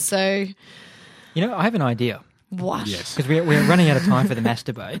got. So, I have an idea. What? Yes. Because we're running out of time for the mass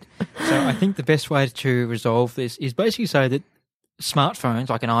debate. So I think the best way to resolve this is basically say that smartphones,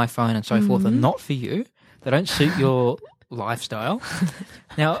 like an iPhone and so forth, are not for you. They don't suit your lifestyle.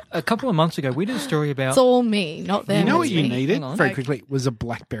 Now, a couple of months ago, we did a story about... It's all me, not them. You know what it's you me. needed Hang on. very quickly was a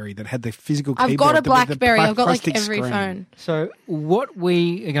BlackBerry that had the physical keyboard. I've got a with the BlackBerry. I've got like plastic every screen. phone. So what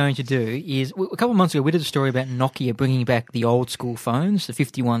we are going to do is, a couple of months ago, we did a story about Nokia bringing back the old school phones, the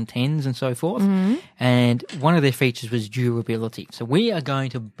 5110s and so forth, and one of their features was durability. So we are going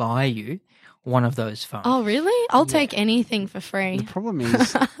to buy you one of those phones. Oh, really? I'll take anything for free. The problem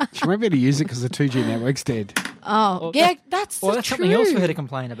is she won't be able to use it because the 2G network's dead. Oh, yeah, that's Well, that's true. something else for her to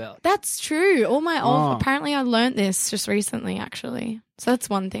complain about. That's true. All my old. Oh. Apparently, I learnt this just recently, actually. So that's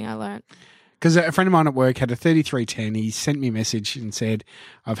one thing I learnt. Because a friend of mine at work had a 3310. He sent me a message and said,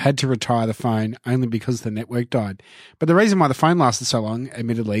 I've had to retire the phone only because the network died. But the reason why the phone lasted so long,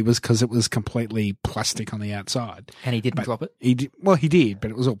 admittedly, was because it was completely plastic on the outside. And he didn't drop it. He did, but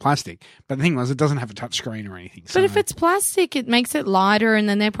it was all plastic. But the thing was, it doesn't have a touch screen or anything. But if it's plastic, it makes it lighter, and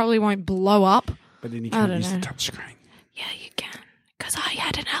then they probably won't blow up. But then you I can't don't use know. the touch screen. Yeah, you can. Because I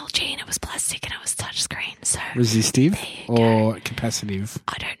had an LG and it was plastic and it was touchscreen. So Resistive you or capacitive?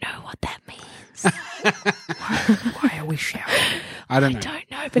 I don't know what that means. Why are we shouting? I don't know. I don't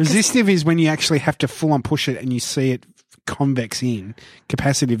know. Because Resistive is when you actually have to full on push it and you see it convex in.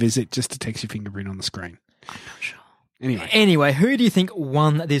 Capacitive is it just detects your fingerprint on the screen. I'm not sure. Anyway, who do you think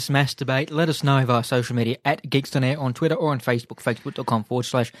won this mass debate? Let us know via social media at Geeks.air on Twitter or on Facebook,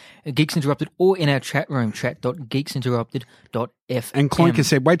 facebook.com/Geeks Interrupted, or in our chat room, chat.geeksinterrupted.fm. And Clonker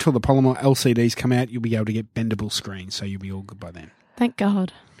said, wait till the polymer LCDs come out, you'll be able to get bendable screens, so you'll be all good by then. Thank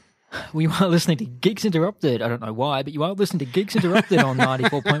God. We are listening to Geeks Interrupted. I don't know why, but you are listening to Geeks Interrupted on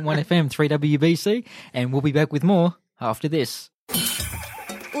 94.1 FM, 3WBC, and we'll be back with more after this.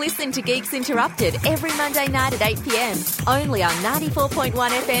 Listen to Geeks Interrupted every Monday night at 8 p.m. only on 94.1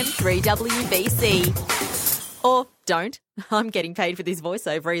 FM 3WBC. Or don't. I'm getting paid for this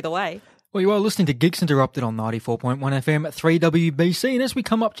voiceover either way. Well, you are listening to Geeks Interrupted on 94.1 FM at 3WBC, and as we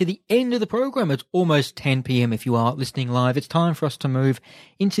come up to the end of the program, it's almost 10 p.m. if you are listening live. It's time for us to move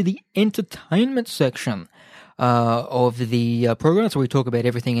into the entertainment section of the program. So we talk about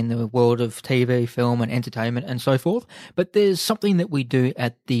everything in the world of TV, film, and entertainment and so forth. But there's something that we do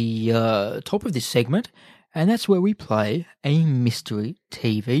at the top of this segment, and that's where we play a mystery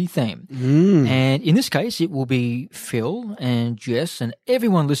TV theme. And in this case, it will be Phil and Jess and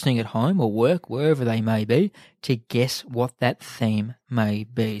everyone listening at home or work, wherever they may be, to guess what that theme may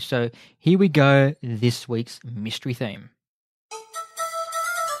be. So here we go, this week's mystery theme.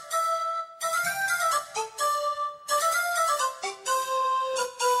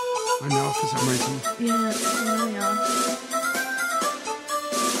 I know it for some reason. Yeah, it's familiar.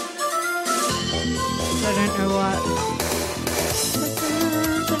 I don't know what.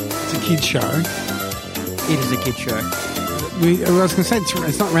 It's a kid's show. It is a kid show. I was going to say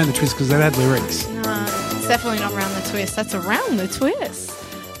it's not Around the Twist because they've had lyrics. No, it's definitely not Around the Twist. That's Around the Twist.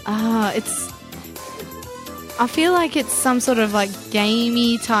 It's. I feel like it's some sort of like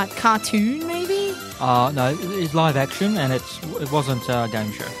gamey type cartoon, maybe. No, it's live action, and it wasn't a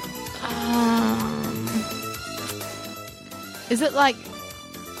game show. Is it like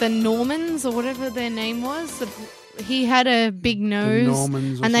the Normans or whatever their name was? He had a big nose,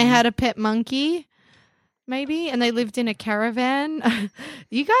 Normans or and they something? had a pet monkey, maybe, and they lived in a caravan.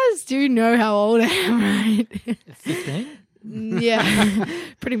 You guys do know how old I am, right? 15? Yeah,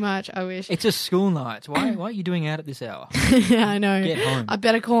 pretty much. I wish. It's a school night. Why are you doing out at this hour? Yeah, I know. Get home. I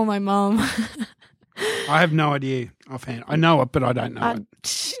better call my mum. I have no idea offhand. I know it, but I don't know it.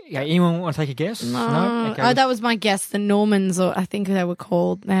 Yeah, anyone want to take a guess? No. Okay. Oh, that was my guess. The Normans, or I think they were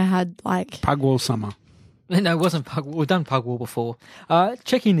called. They had like. Pugwall Summer. No, it wasn't Pugwall. We've done Pugwall before.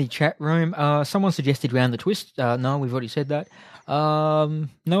 Checking the chat room. Someone suggested Round the Twist. No, we've already said that.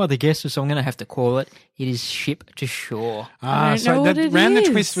 No other guesses, so I'm going to have to call it. It is Ship to Shore. I don't know what it Round the is.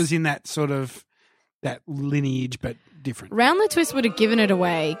 Twist was in that sort of that lineage, but different. Round the Twist would have given it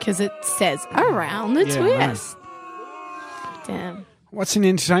away because it says Around the Yeah, I know. Twist. Damn. What's in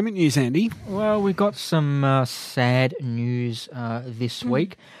entertainment news, Andy? Well, we got some sad news this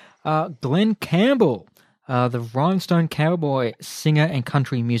week. Glenn Campbell, the Rhinestone Cowboy singer and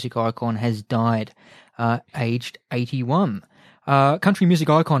country music icon, has died, aged 81. Country music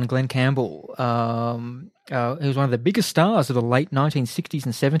icon Glenn Campbell, he was one of the biggest stars of the late 1960s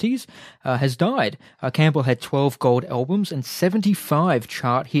and 70s, has died. Campbell had 12 gold albums and 75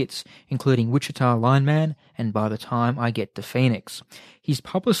 chart hits, including Wichita Lineman and By the Time I Get to Phoenix. His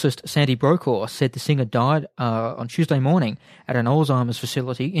publicist, Sandy Brokaw, said the singer died on Tuesday morning at an Alzheimer's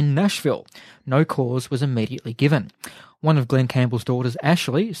facility in Nashville. No cause was immediately given. One of Glenn Campbell's daughters,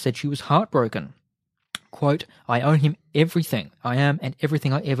 Ashley, said she was heartbroken. Quote, I owe him everything I am and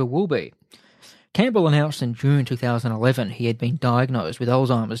everything I ever will be. Campbell announced in June 2011 he had been diagnosed with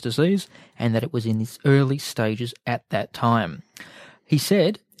Alzheimer's disease and that it was in its early stages at that time. He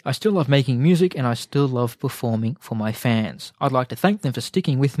said, "I still love making music and I still love performing for my fans. I'd like to thank them for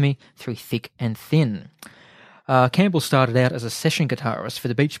sticking with me through thick and thin." Campbell started out as a session guitarist for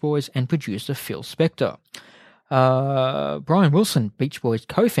the Beach Boys and producer Phil Spector. Brian Wilson, Beach Boys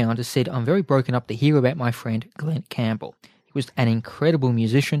co-founder, said, "I'm very broken up to hear about my friend Glenn Campbell. He was an incredible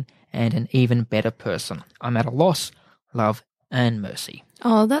musician and an even better person. I'm at a loss, love and mercy."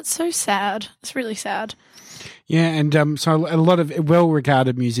 Oh, that's so sad. It's really sad. Yeah, and so a lot of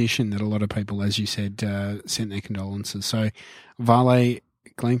well-regarded musician that a lot of people, as you said, sent their condolences. So, Vale,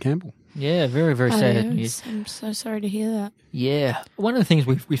 Glenn Campbell. Yeah, very, very sad news. I'm so sorry to hear that. Yeah, one of the things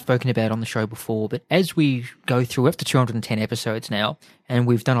we've spoken about on the show before, but as we go through, we're up to 210 episodes now, and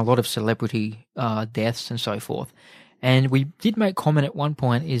we've done a lot of celebrity deaths and so forth. And we did make comment at one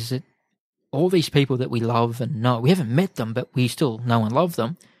point is that all these people that we love and know, we haven't met them, but we still know and love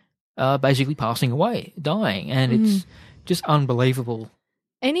them, are basically passing away, dying, and it's just unbelievable.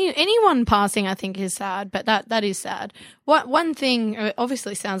 Anyone passing, I think, is sad, but that is sad. One thing,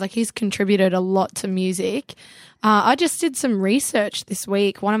 obviously sounds like he's contributed a lot to music. I just did some research this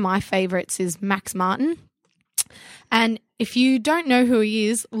week. One of my favourites is Max Martin. And if you don't know who he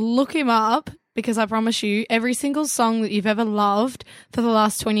is, look him up, because I promise you, every single song that you've ever loved for the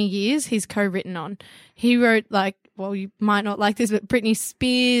last 20 years, he's co-written on. He wrote, like, well, you might not like this, but Britney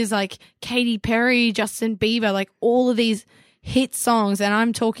Spears, like Katy Perry, Justin Bieber, like all of these hit songs, and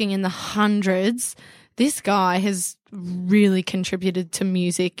I'm talking in the hundreds. This guy has really contributed to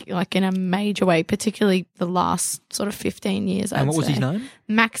music, like in a major way, particularly the last sort of 15 years, And what was his name?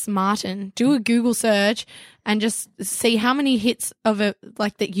 Max Martin. Do a Google search and just see how many hits of it,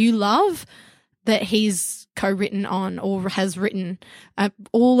 like, that you love that he's co-written on or has written.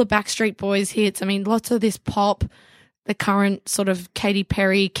 All the Backstreet Boys hits. I mean, lots of this pop, the current sort of Katy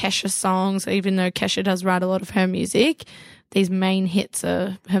Perry, Kesha songs, even though Kesha does write a lot of her music, these main hits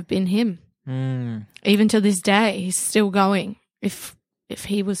have been him. Even to this day, he's still going. If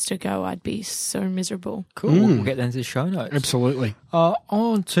he was to go, I'd be so miserable. Cool. We'll get that into the show notes. Absolutely.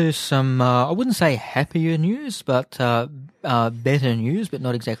 On to some, I wouldn't say happier news, but better news, but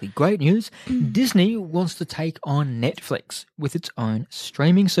not exactly great news. Disney wants to take on Netflix with its own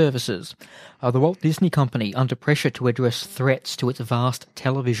streaming services. The Walt Disney Company, under pressure to address threats to its vast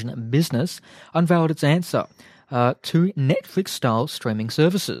television business, unveiled its answer to Netflix-style streaming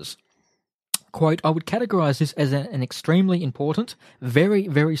services. Quote, "I would categorise this as an extremely important, very,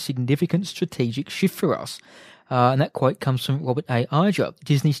 very significant strategic shift for us." And that quote comes from Robert A. Iger,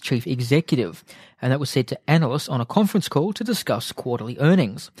 Disney's chief executive, and that was said to analysts on a conference call to discuss quarterly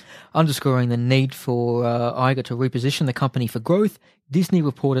earnings. Underscoring the need for Iger to reposition the company for growth, Disney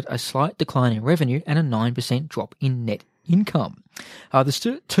reported a slight decline in revenue and a 9% drop in net income.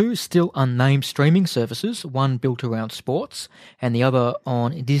 The two still unnamed streaming services, one built around sports and the other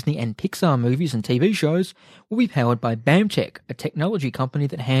on Disney and Pixar movies and TV shows, will be powered by BAMTech, a technology company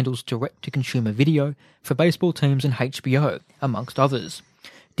that handles direct-to-consumer video for baseball teams and HBO, amongst others.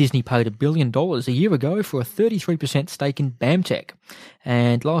 Disney paid $1 billion a year ago for a 33% stake in BAMTech.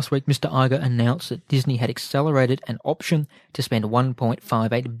 And last week, Mr. Iger announced that Disney had accelerated an option to spend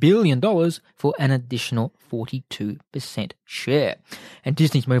 $1.58 billion for an additional 42% share. And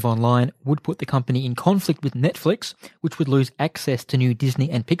Disney's move online would put the company in conflict with Netflix, which would lose access to new Disney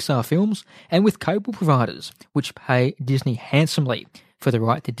and Pixar films, and with cable providers, which pay Disney handsomely for the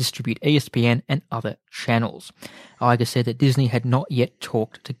right to distribute ESPN and other channels. Iger said that Disney had not yet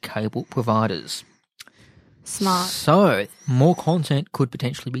talked to cable providers. Smart. So, more content could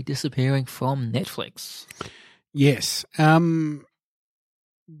potentially be disappearing from Netflix. Yes. The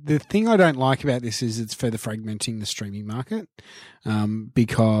thing I don't like about this is it's further fragmenting the streaming market,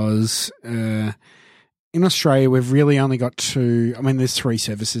 because in Australia, we've really only got two. I mean, there's three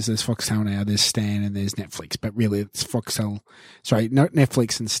services. There's Foxtel now, there's Stan, and there's Netflix. But really, it's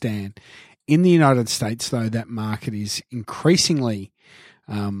Netflix and Stan. In the United States, though, that market is increasingly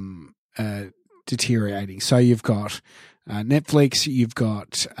deteriorating. So you've got Netflix, you've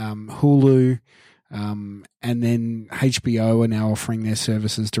got Hulu, and then HBO are now offering their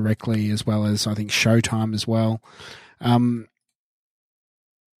services directly, as well as, I think, Showtime as well.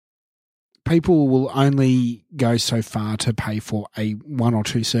 People will only go so far to pay for one or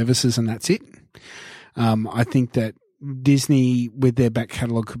two services, and that's it. I think that Disney, with their back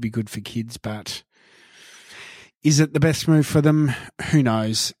catalogue, could be good for kids, but is it the best move for them? Who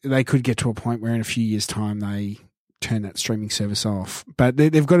knows? They could get to a point where in a few years' time they turn that streaming service off. But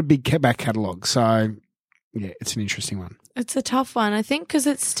they've got a big back catalogue, so yeah, it's an interesting one. It's a tough one. I think because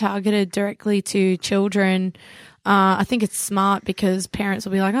it's targeted directly to children, I think it's smart because parents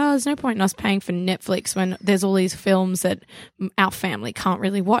will be like, oh, there's no point in us paying for Netflix when there's all these films that our family can't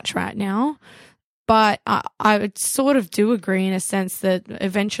really watch right now. But I would sort of do agree in a sense that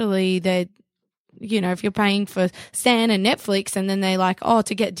eventually they, you know, if you're paying for Stan and Netflix and then they're like, oh,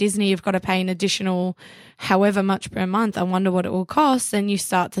 to get Disney, you've got to pay an additional however much per month. I wonder what it will cost. Then you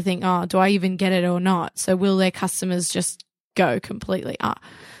start to think, oh, do I even get it or not? So will their customers just go completely?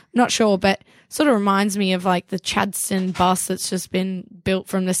 Not sure, but sort of reminds me of like the Chadstone bus that's just been built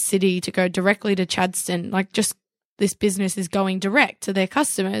from the city to go directly to Chadstone. Like just this business is going direct to their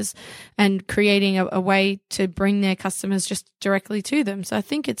customers and creating a way to bring their customers just directly to them. So I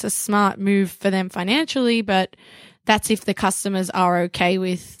think it's a smart move for them financially, but that's if the customers are okay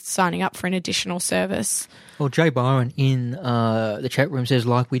with signing up for an additional service. Well, Jay Byron in the chat room says,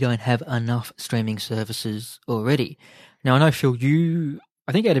 like, we don't have enough streaming services already. Now, I know, Phil,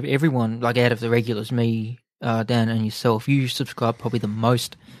 I think out of everyone, like out of the regulars, me, Dan, and yourself, you subscribe probably the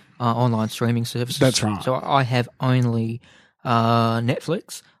most online streaming services. That's right. So I have only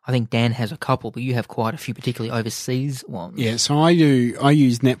Netflix. I think Dan has a couple, but you have quite a few, particularly overseas ones. Yeah, so I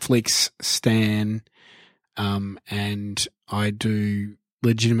use Netflix, Stan, and I do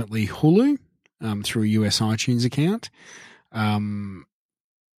legitimately Hulu through a US iTunes account.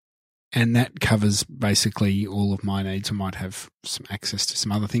 And that covers basically all of my needs. I might have some access to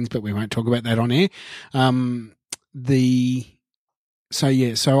some other things, but we won't talk about that on air. So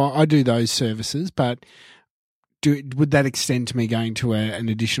I do those services, but would that extend to me going to an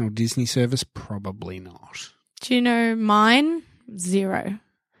additional Disney service? Probably not. Do you know mine? Zero.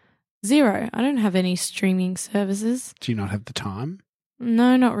 I don't have any streaming services. Do you not have the time?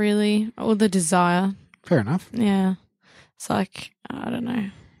 No, not really. Or the desire. Fair enough. Yeah. It's like, I don't know.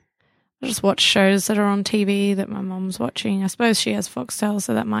 I just watch shows that are on TV that my mom's watching. I suppose she has Foxtel,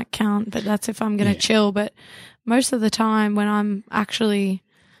 so that might count, but that's if I'm going to chill. But most of the time when I'm actually,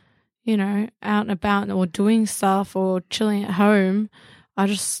 you know, out and about or doing stuff or chilling at home, I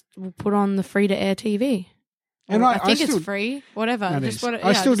just will put on the free-to-air TV. And I think it's free, whatever. No, just I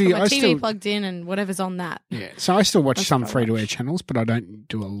just still got do. my TV plugged in and whatever's on that. Yeah, so I still watch That's some what I free-to-air watch. channels, but I don't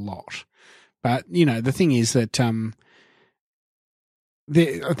do a lot. But, you know, the thing is that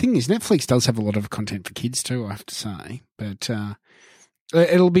the thing is Netflix does have a lot of content for kids too, I have to say. But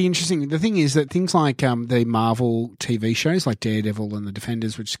it'll be interesting. The thing is that things like the Marvel TV shows like Daredevil and The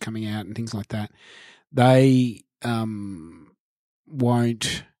Defenders, which is coming out and things like that, they will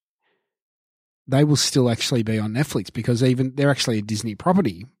still actually be on Netflix because they're actually a Disney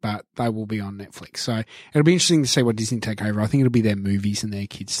property, but they will be on Netflix. So it'll be interesting to see what Disney take over. I think it'll be their movies and their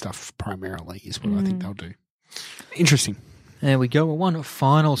kids stuff primarily is what I think they'll do. Interesting. There we go. One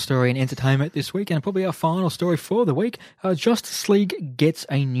final story in entertainment this week, and probably our final story for the week. Justice League gets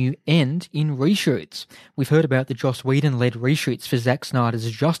a new end in reshoots. We've heard about the Joss Whedon-led reshoots for Zack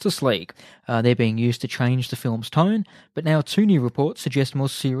Snyder's Justice League. They're being used to change the film's tone, but now two new reports suggest more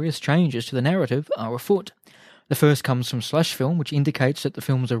serious changes to the narrative are afoot. The first comes from Slash Film, which indicates that the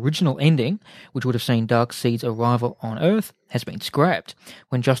film's original ending, which would have seen Darkseid's arrival on Earth, has been scrapped.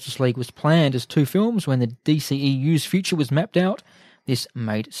 When Justice League was planned as two films, when the DCEU's future was mapped out, this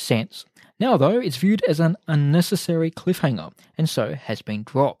made sense. Now, though, it's viewed as an unnecessary cliffhanger, and so has been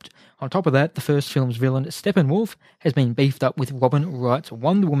dropped. On top of that, the first film's villain, Steppenwolf, has been beefed up with Robin Wright's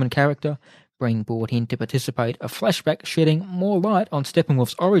Wonder Woman character being brought in to participate, a flashback shedding more light on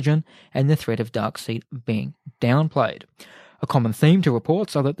Steppenwolf's origin and the threat of Darkseid being downplayed. A common theme to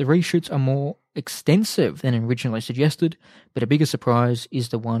reports are that the reshoots are more extensive than originally suggested, but a bigger surprise is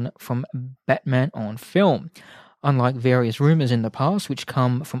the one from Batman on film. Unlike various rumours in the past which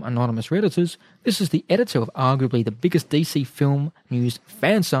come from anonymous Redditors, this is the editor of arguably the biggest DC film news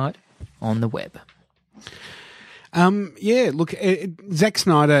fan site on the web. Zack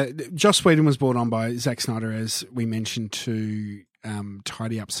Snyder, Joss Whedon was brought on by Zack Snyder, as we mentioned, to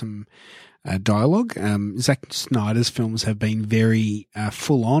tidy up some dialogue. Zack Snyder's films have been very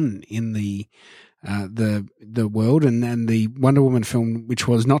full on in the world, and the Wonder Woman film, which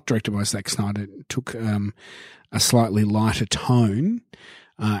was not directed by Zack Snyder, took a slightly lighter tone.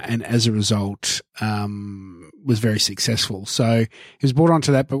 And as a result, was very successful. So he was brought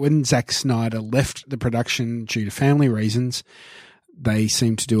onto that, but when Zack Snyder left the production due to family reasons, they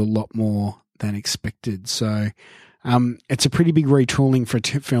seemed to do a lot more than expected. So it's a pretty big retooling for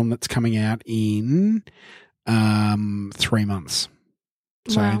a film that's coming out in 3 months.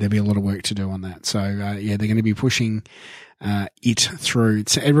 So Wow. there'll be a lot of work to do on that. So, they're going to be pushing it through.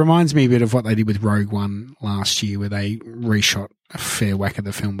 It reminds me a bit of what they did with Rogue One last year, where they reshot a fair whack of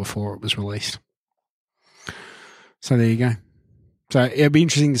the film before it was released. So there you go. So it'll be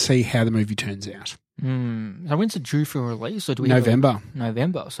interesting to see how the movie turns out. So when's it due for release? Or do we have November.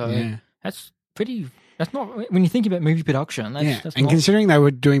 November. So that's pretty. That's not when you think about movie production. That's and not, considering they were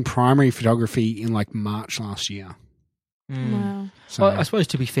doing primary photography in like March last year. Wow. So, well, I suppose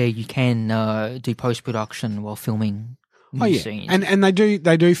to be fair, you can do post production while filming new scenes. And they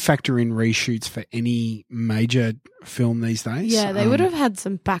do factor in reshoots for any major film these days. Yeah, they would have had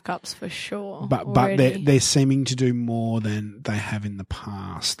some backups for sure. But they're seeming to do more than they have in the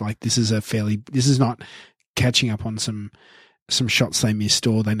past. Like this is not catching up on some shots they missed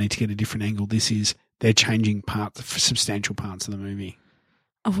or they need to get a different angle. They're changing substantial parts of the movie.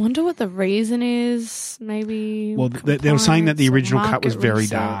 I wonder what the reason is. Maybe. Well, they were saying that the original cut was very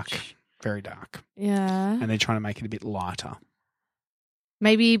research. dark. Yeah. And they're trying to make it a bit lighter.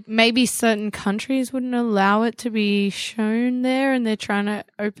 Maybe certain countries wouldn't allow it to be shown there, and they're trying to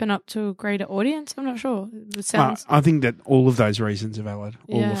open up to a greater audience. I'm not sure. It sounds. I think that all of those reasons are valid.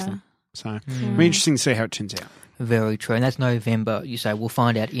 All Yeah. of them. So it'll be interesting to see how it turns out. Very true. And that's November. You say we'll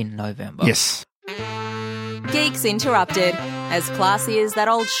find out in November. Yes. Geeks Interrupted. As classy as that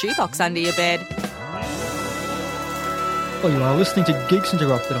old shoebox under your bed. Well, you are listening to Geeks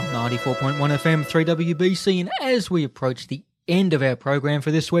Interrupted on 94.1 FM 3WBC, and as we approach the end of our program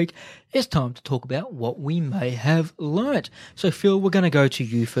for this week, it's time to talk about what we may have learnt. So, Phil, we're going to go to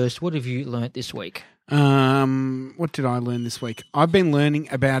you first. What have you learnt this week? What did I learn this week? I've been learning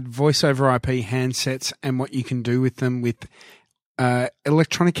about voice over IP handsets and what you can do with them with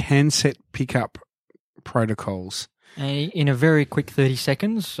electronic handset pickup protocols. In a very quick 30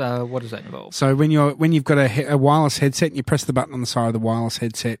 seconds, what does that involve? So when you've got a wireless headset and you press the button on the side of the wireless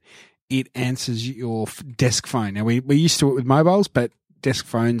headset, it answers your desk phone. Now we used to it with mobiles, but desk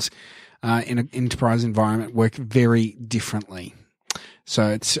phones in an enterprise environment work very differently. So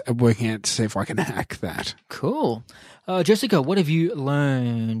it's working out to see if I can hack that. Cool. Jessica, what have you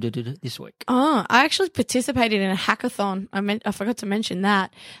learned this week? Oh, I actually participated in a hackathon. I forgot to mention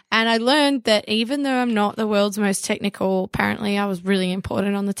that. And I learned that even though I'm not the world's most technical, apparently I was really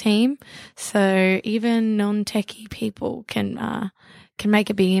important on the team. So even non-techie people can make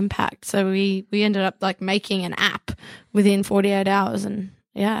a big impact. So we ended up like making an app within 48 hours. And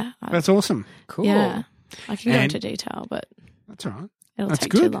yeah. That's awesome. Cool. Yeah. I can go into detail, but that's all right. It'll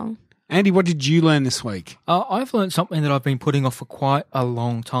take too long. Andy, what did you learn this week? I've learned something that I've been putting off for quite a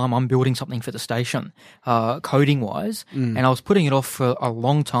long time. I'm building something for the station, coding-wise, and I was putting it off for a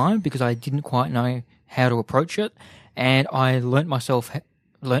long time because I didn't quite know how to approach it, and I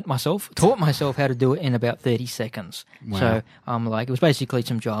taught myself how to do it in about 30 seconds. Wow. So it was basically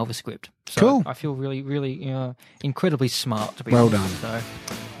some JavaScript. So cool. I feel really, really incredibly smart to be well honest. done.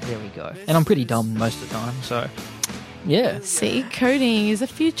 So there we go. And I'm pretty dumb most of the time, so yeah. See, coding is the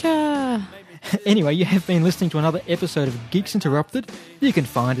future. Anyway, you have been listening to another episode of Geeks Interrupted. You can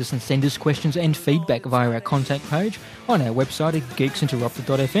find us and send us questions and feedback via our contact page on our website at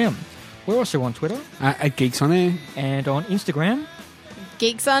geeksinterrupted.fm. We're also on Twitter. At Geeks on Air. And on Instagram.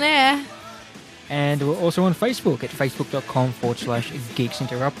 Geeks on Air. And we're also on Facebook at facebook.com/Geeks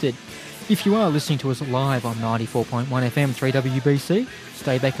Interrupted. If you are listening to us live on 94.1 FM 3WBC,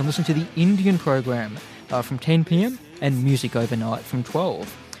 stay back and listen to the Indian program from 10 p.m. and Music Overnight from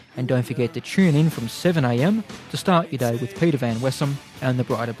 12. And don't forget to tune in from 7 a.m. to start your day with Peter Van Wessem and the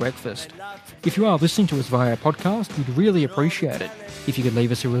Brighter Breakfast. If you are listening to us via our podcast, we'd really appreciate it if you could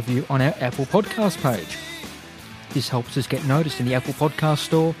leave us a review on our Apple Podcast page. This helps us get noticed in the Apple Podcast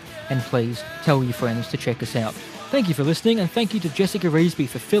Store, and please tell your friends to check us out. Thank you for listening, and thank you to Jessica Reesby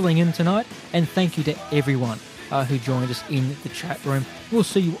for filling in tonight, and thank you to everyone who joined us in the chat room. We'll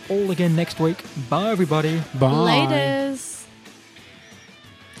see you all again next week. Bye, everybody. Bye. Laters.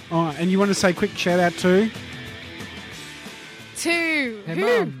 All right, and you want to say a quick shout out to? Hey, Hey,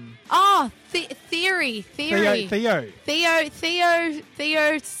 Mum. Oh, Theory. Theo.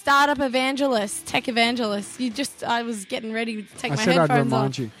 Theo, startup evangelist, tech evangelist. I was getting ready to take I my said I'd headphones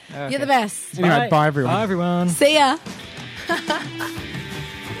remind off. you. Okay. You're the best. Anyway, bye everyone. Bye, everyone. See ya.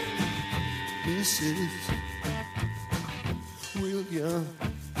 This is William.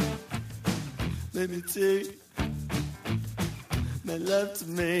 Let me take my love to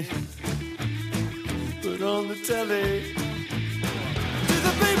me. Put on the telly. To the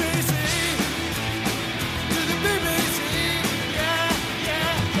BBC. To the BBC. Yeah,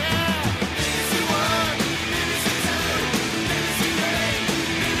 yeah, yeah. BBC One. BBC Two. BBC Three.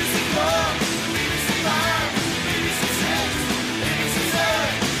 BBC Four. BBC Five. BBC Six. BBC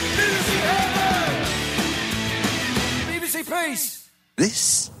Seven. BBC Eight. BBC Peace. This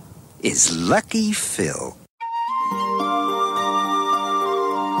is Lucky Phil.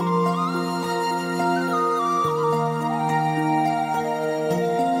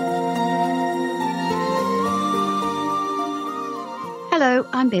 Hello,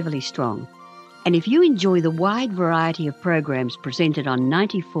 I'm Beverly Strong. And if you enjoy the wide variety of programs presented on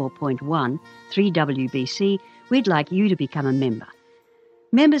 94.1 3WBC, we'd like you to become a member.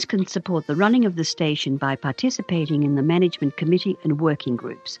 Members can support the running of the station by participating in the management committee and working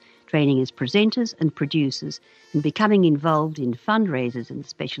groups, training as presenters and producers, and becoming involved in fundraisers and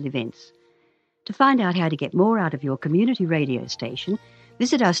special events. To find out how to get more out of your community radio station,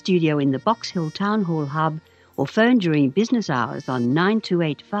 visit our studio in the Box Hill Town Hall Hub or phone during business hours on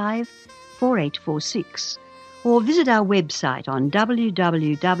 9285 4846, or visit our website on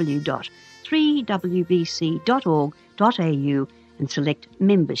www.3wbc.org.au and select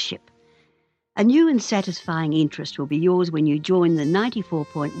Membership. A new and satisfying interest will be yours when you join the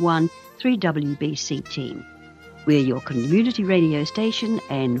 94.1 3WBC team. We're your community radio station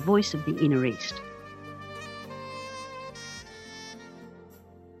and voice of the Inner East.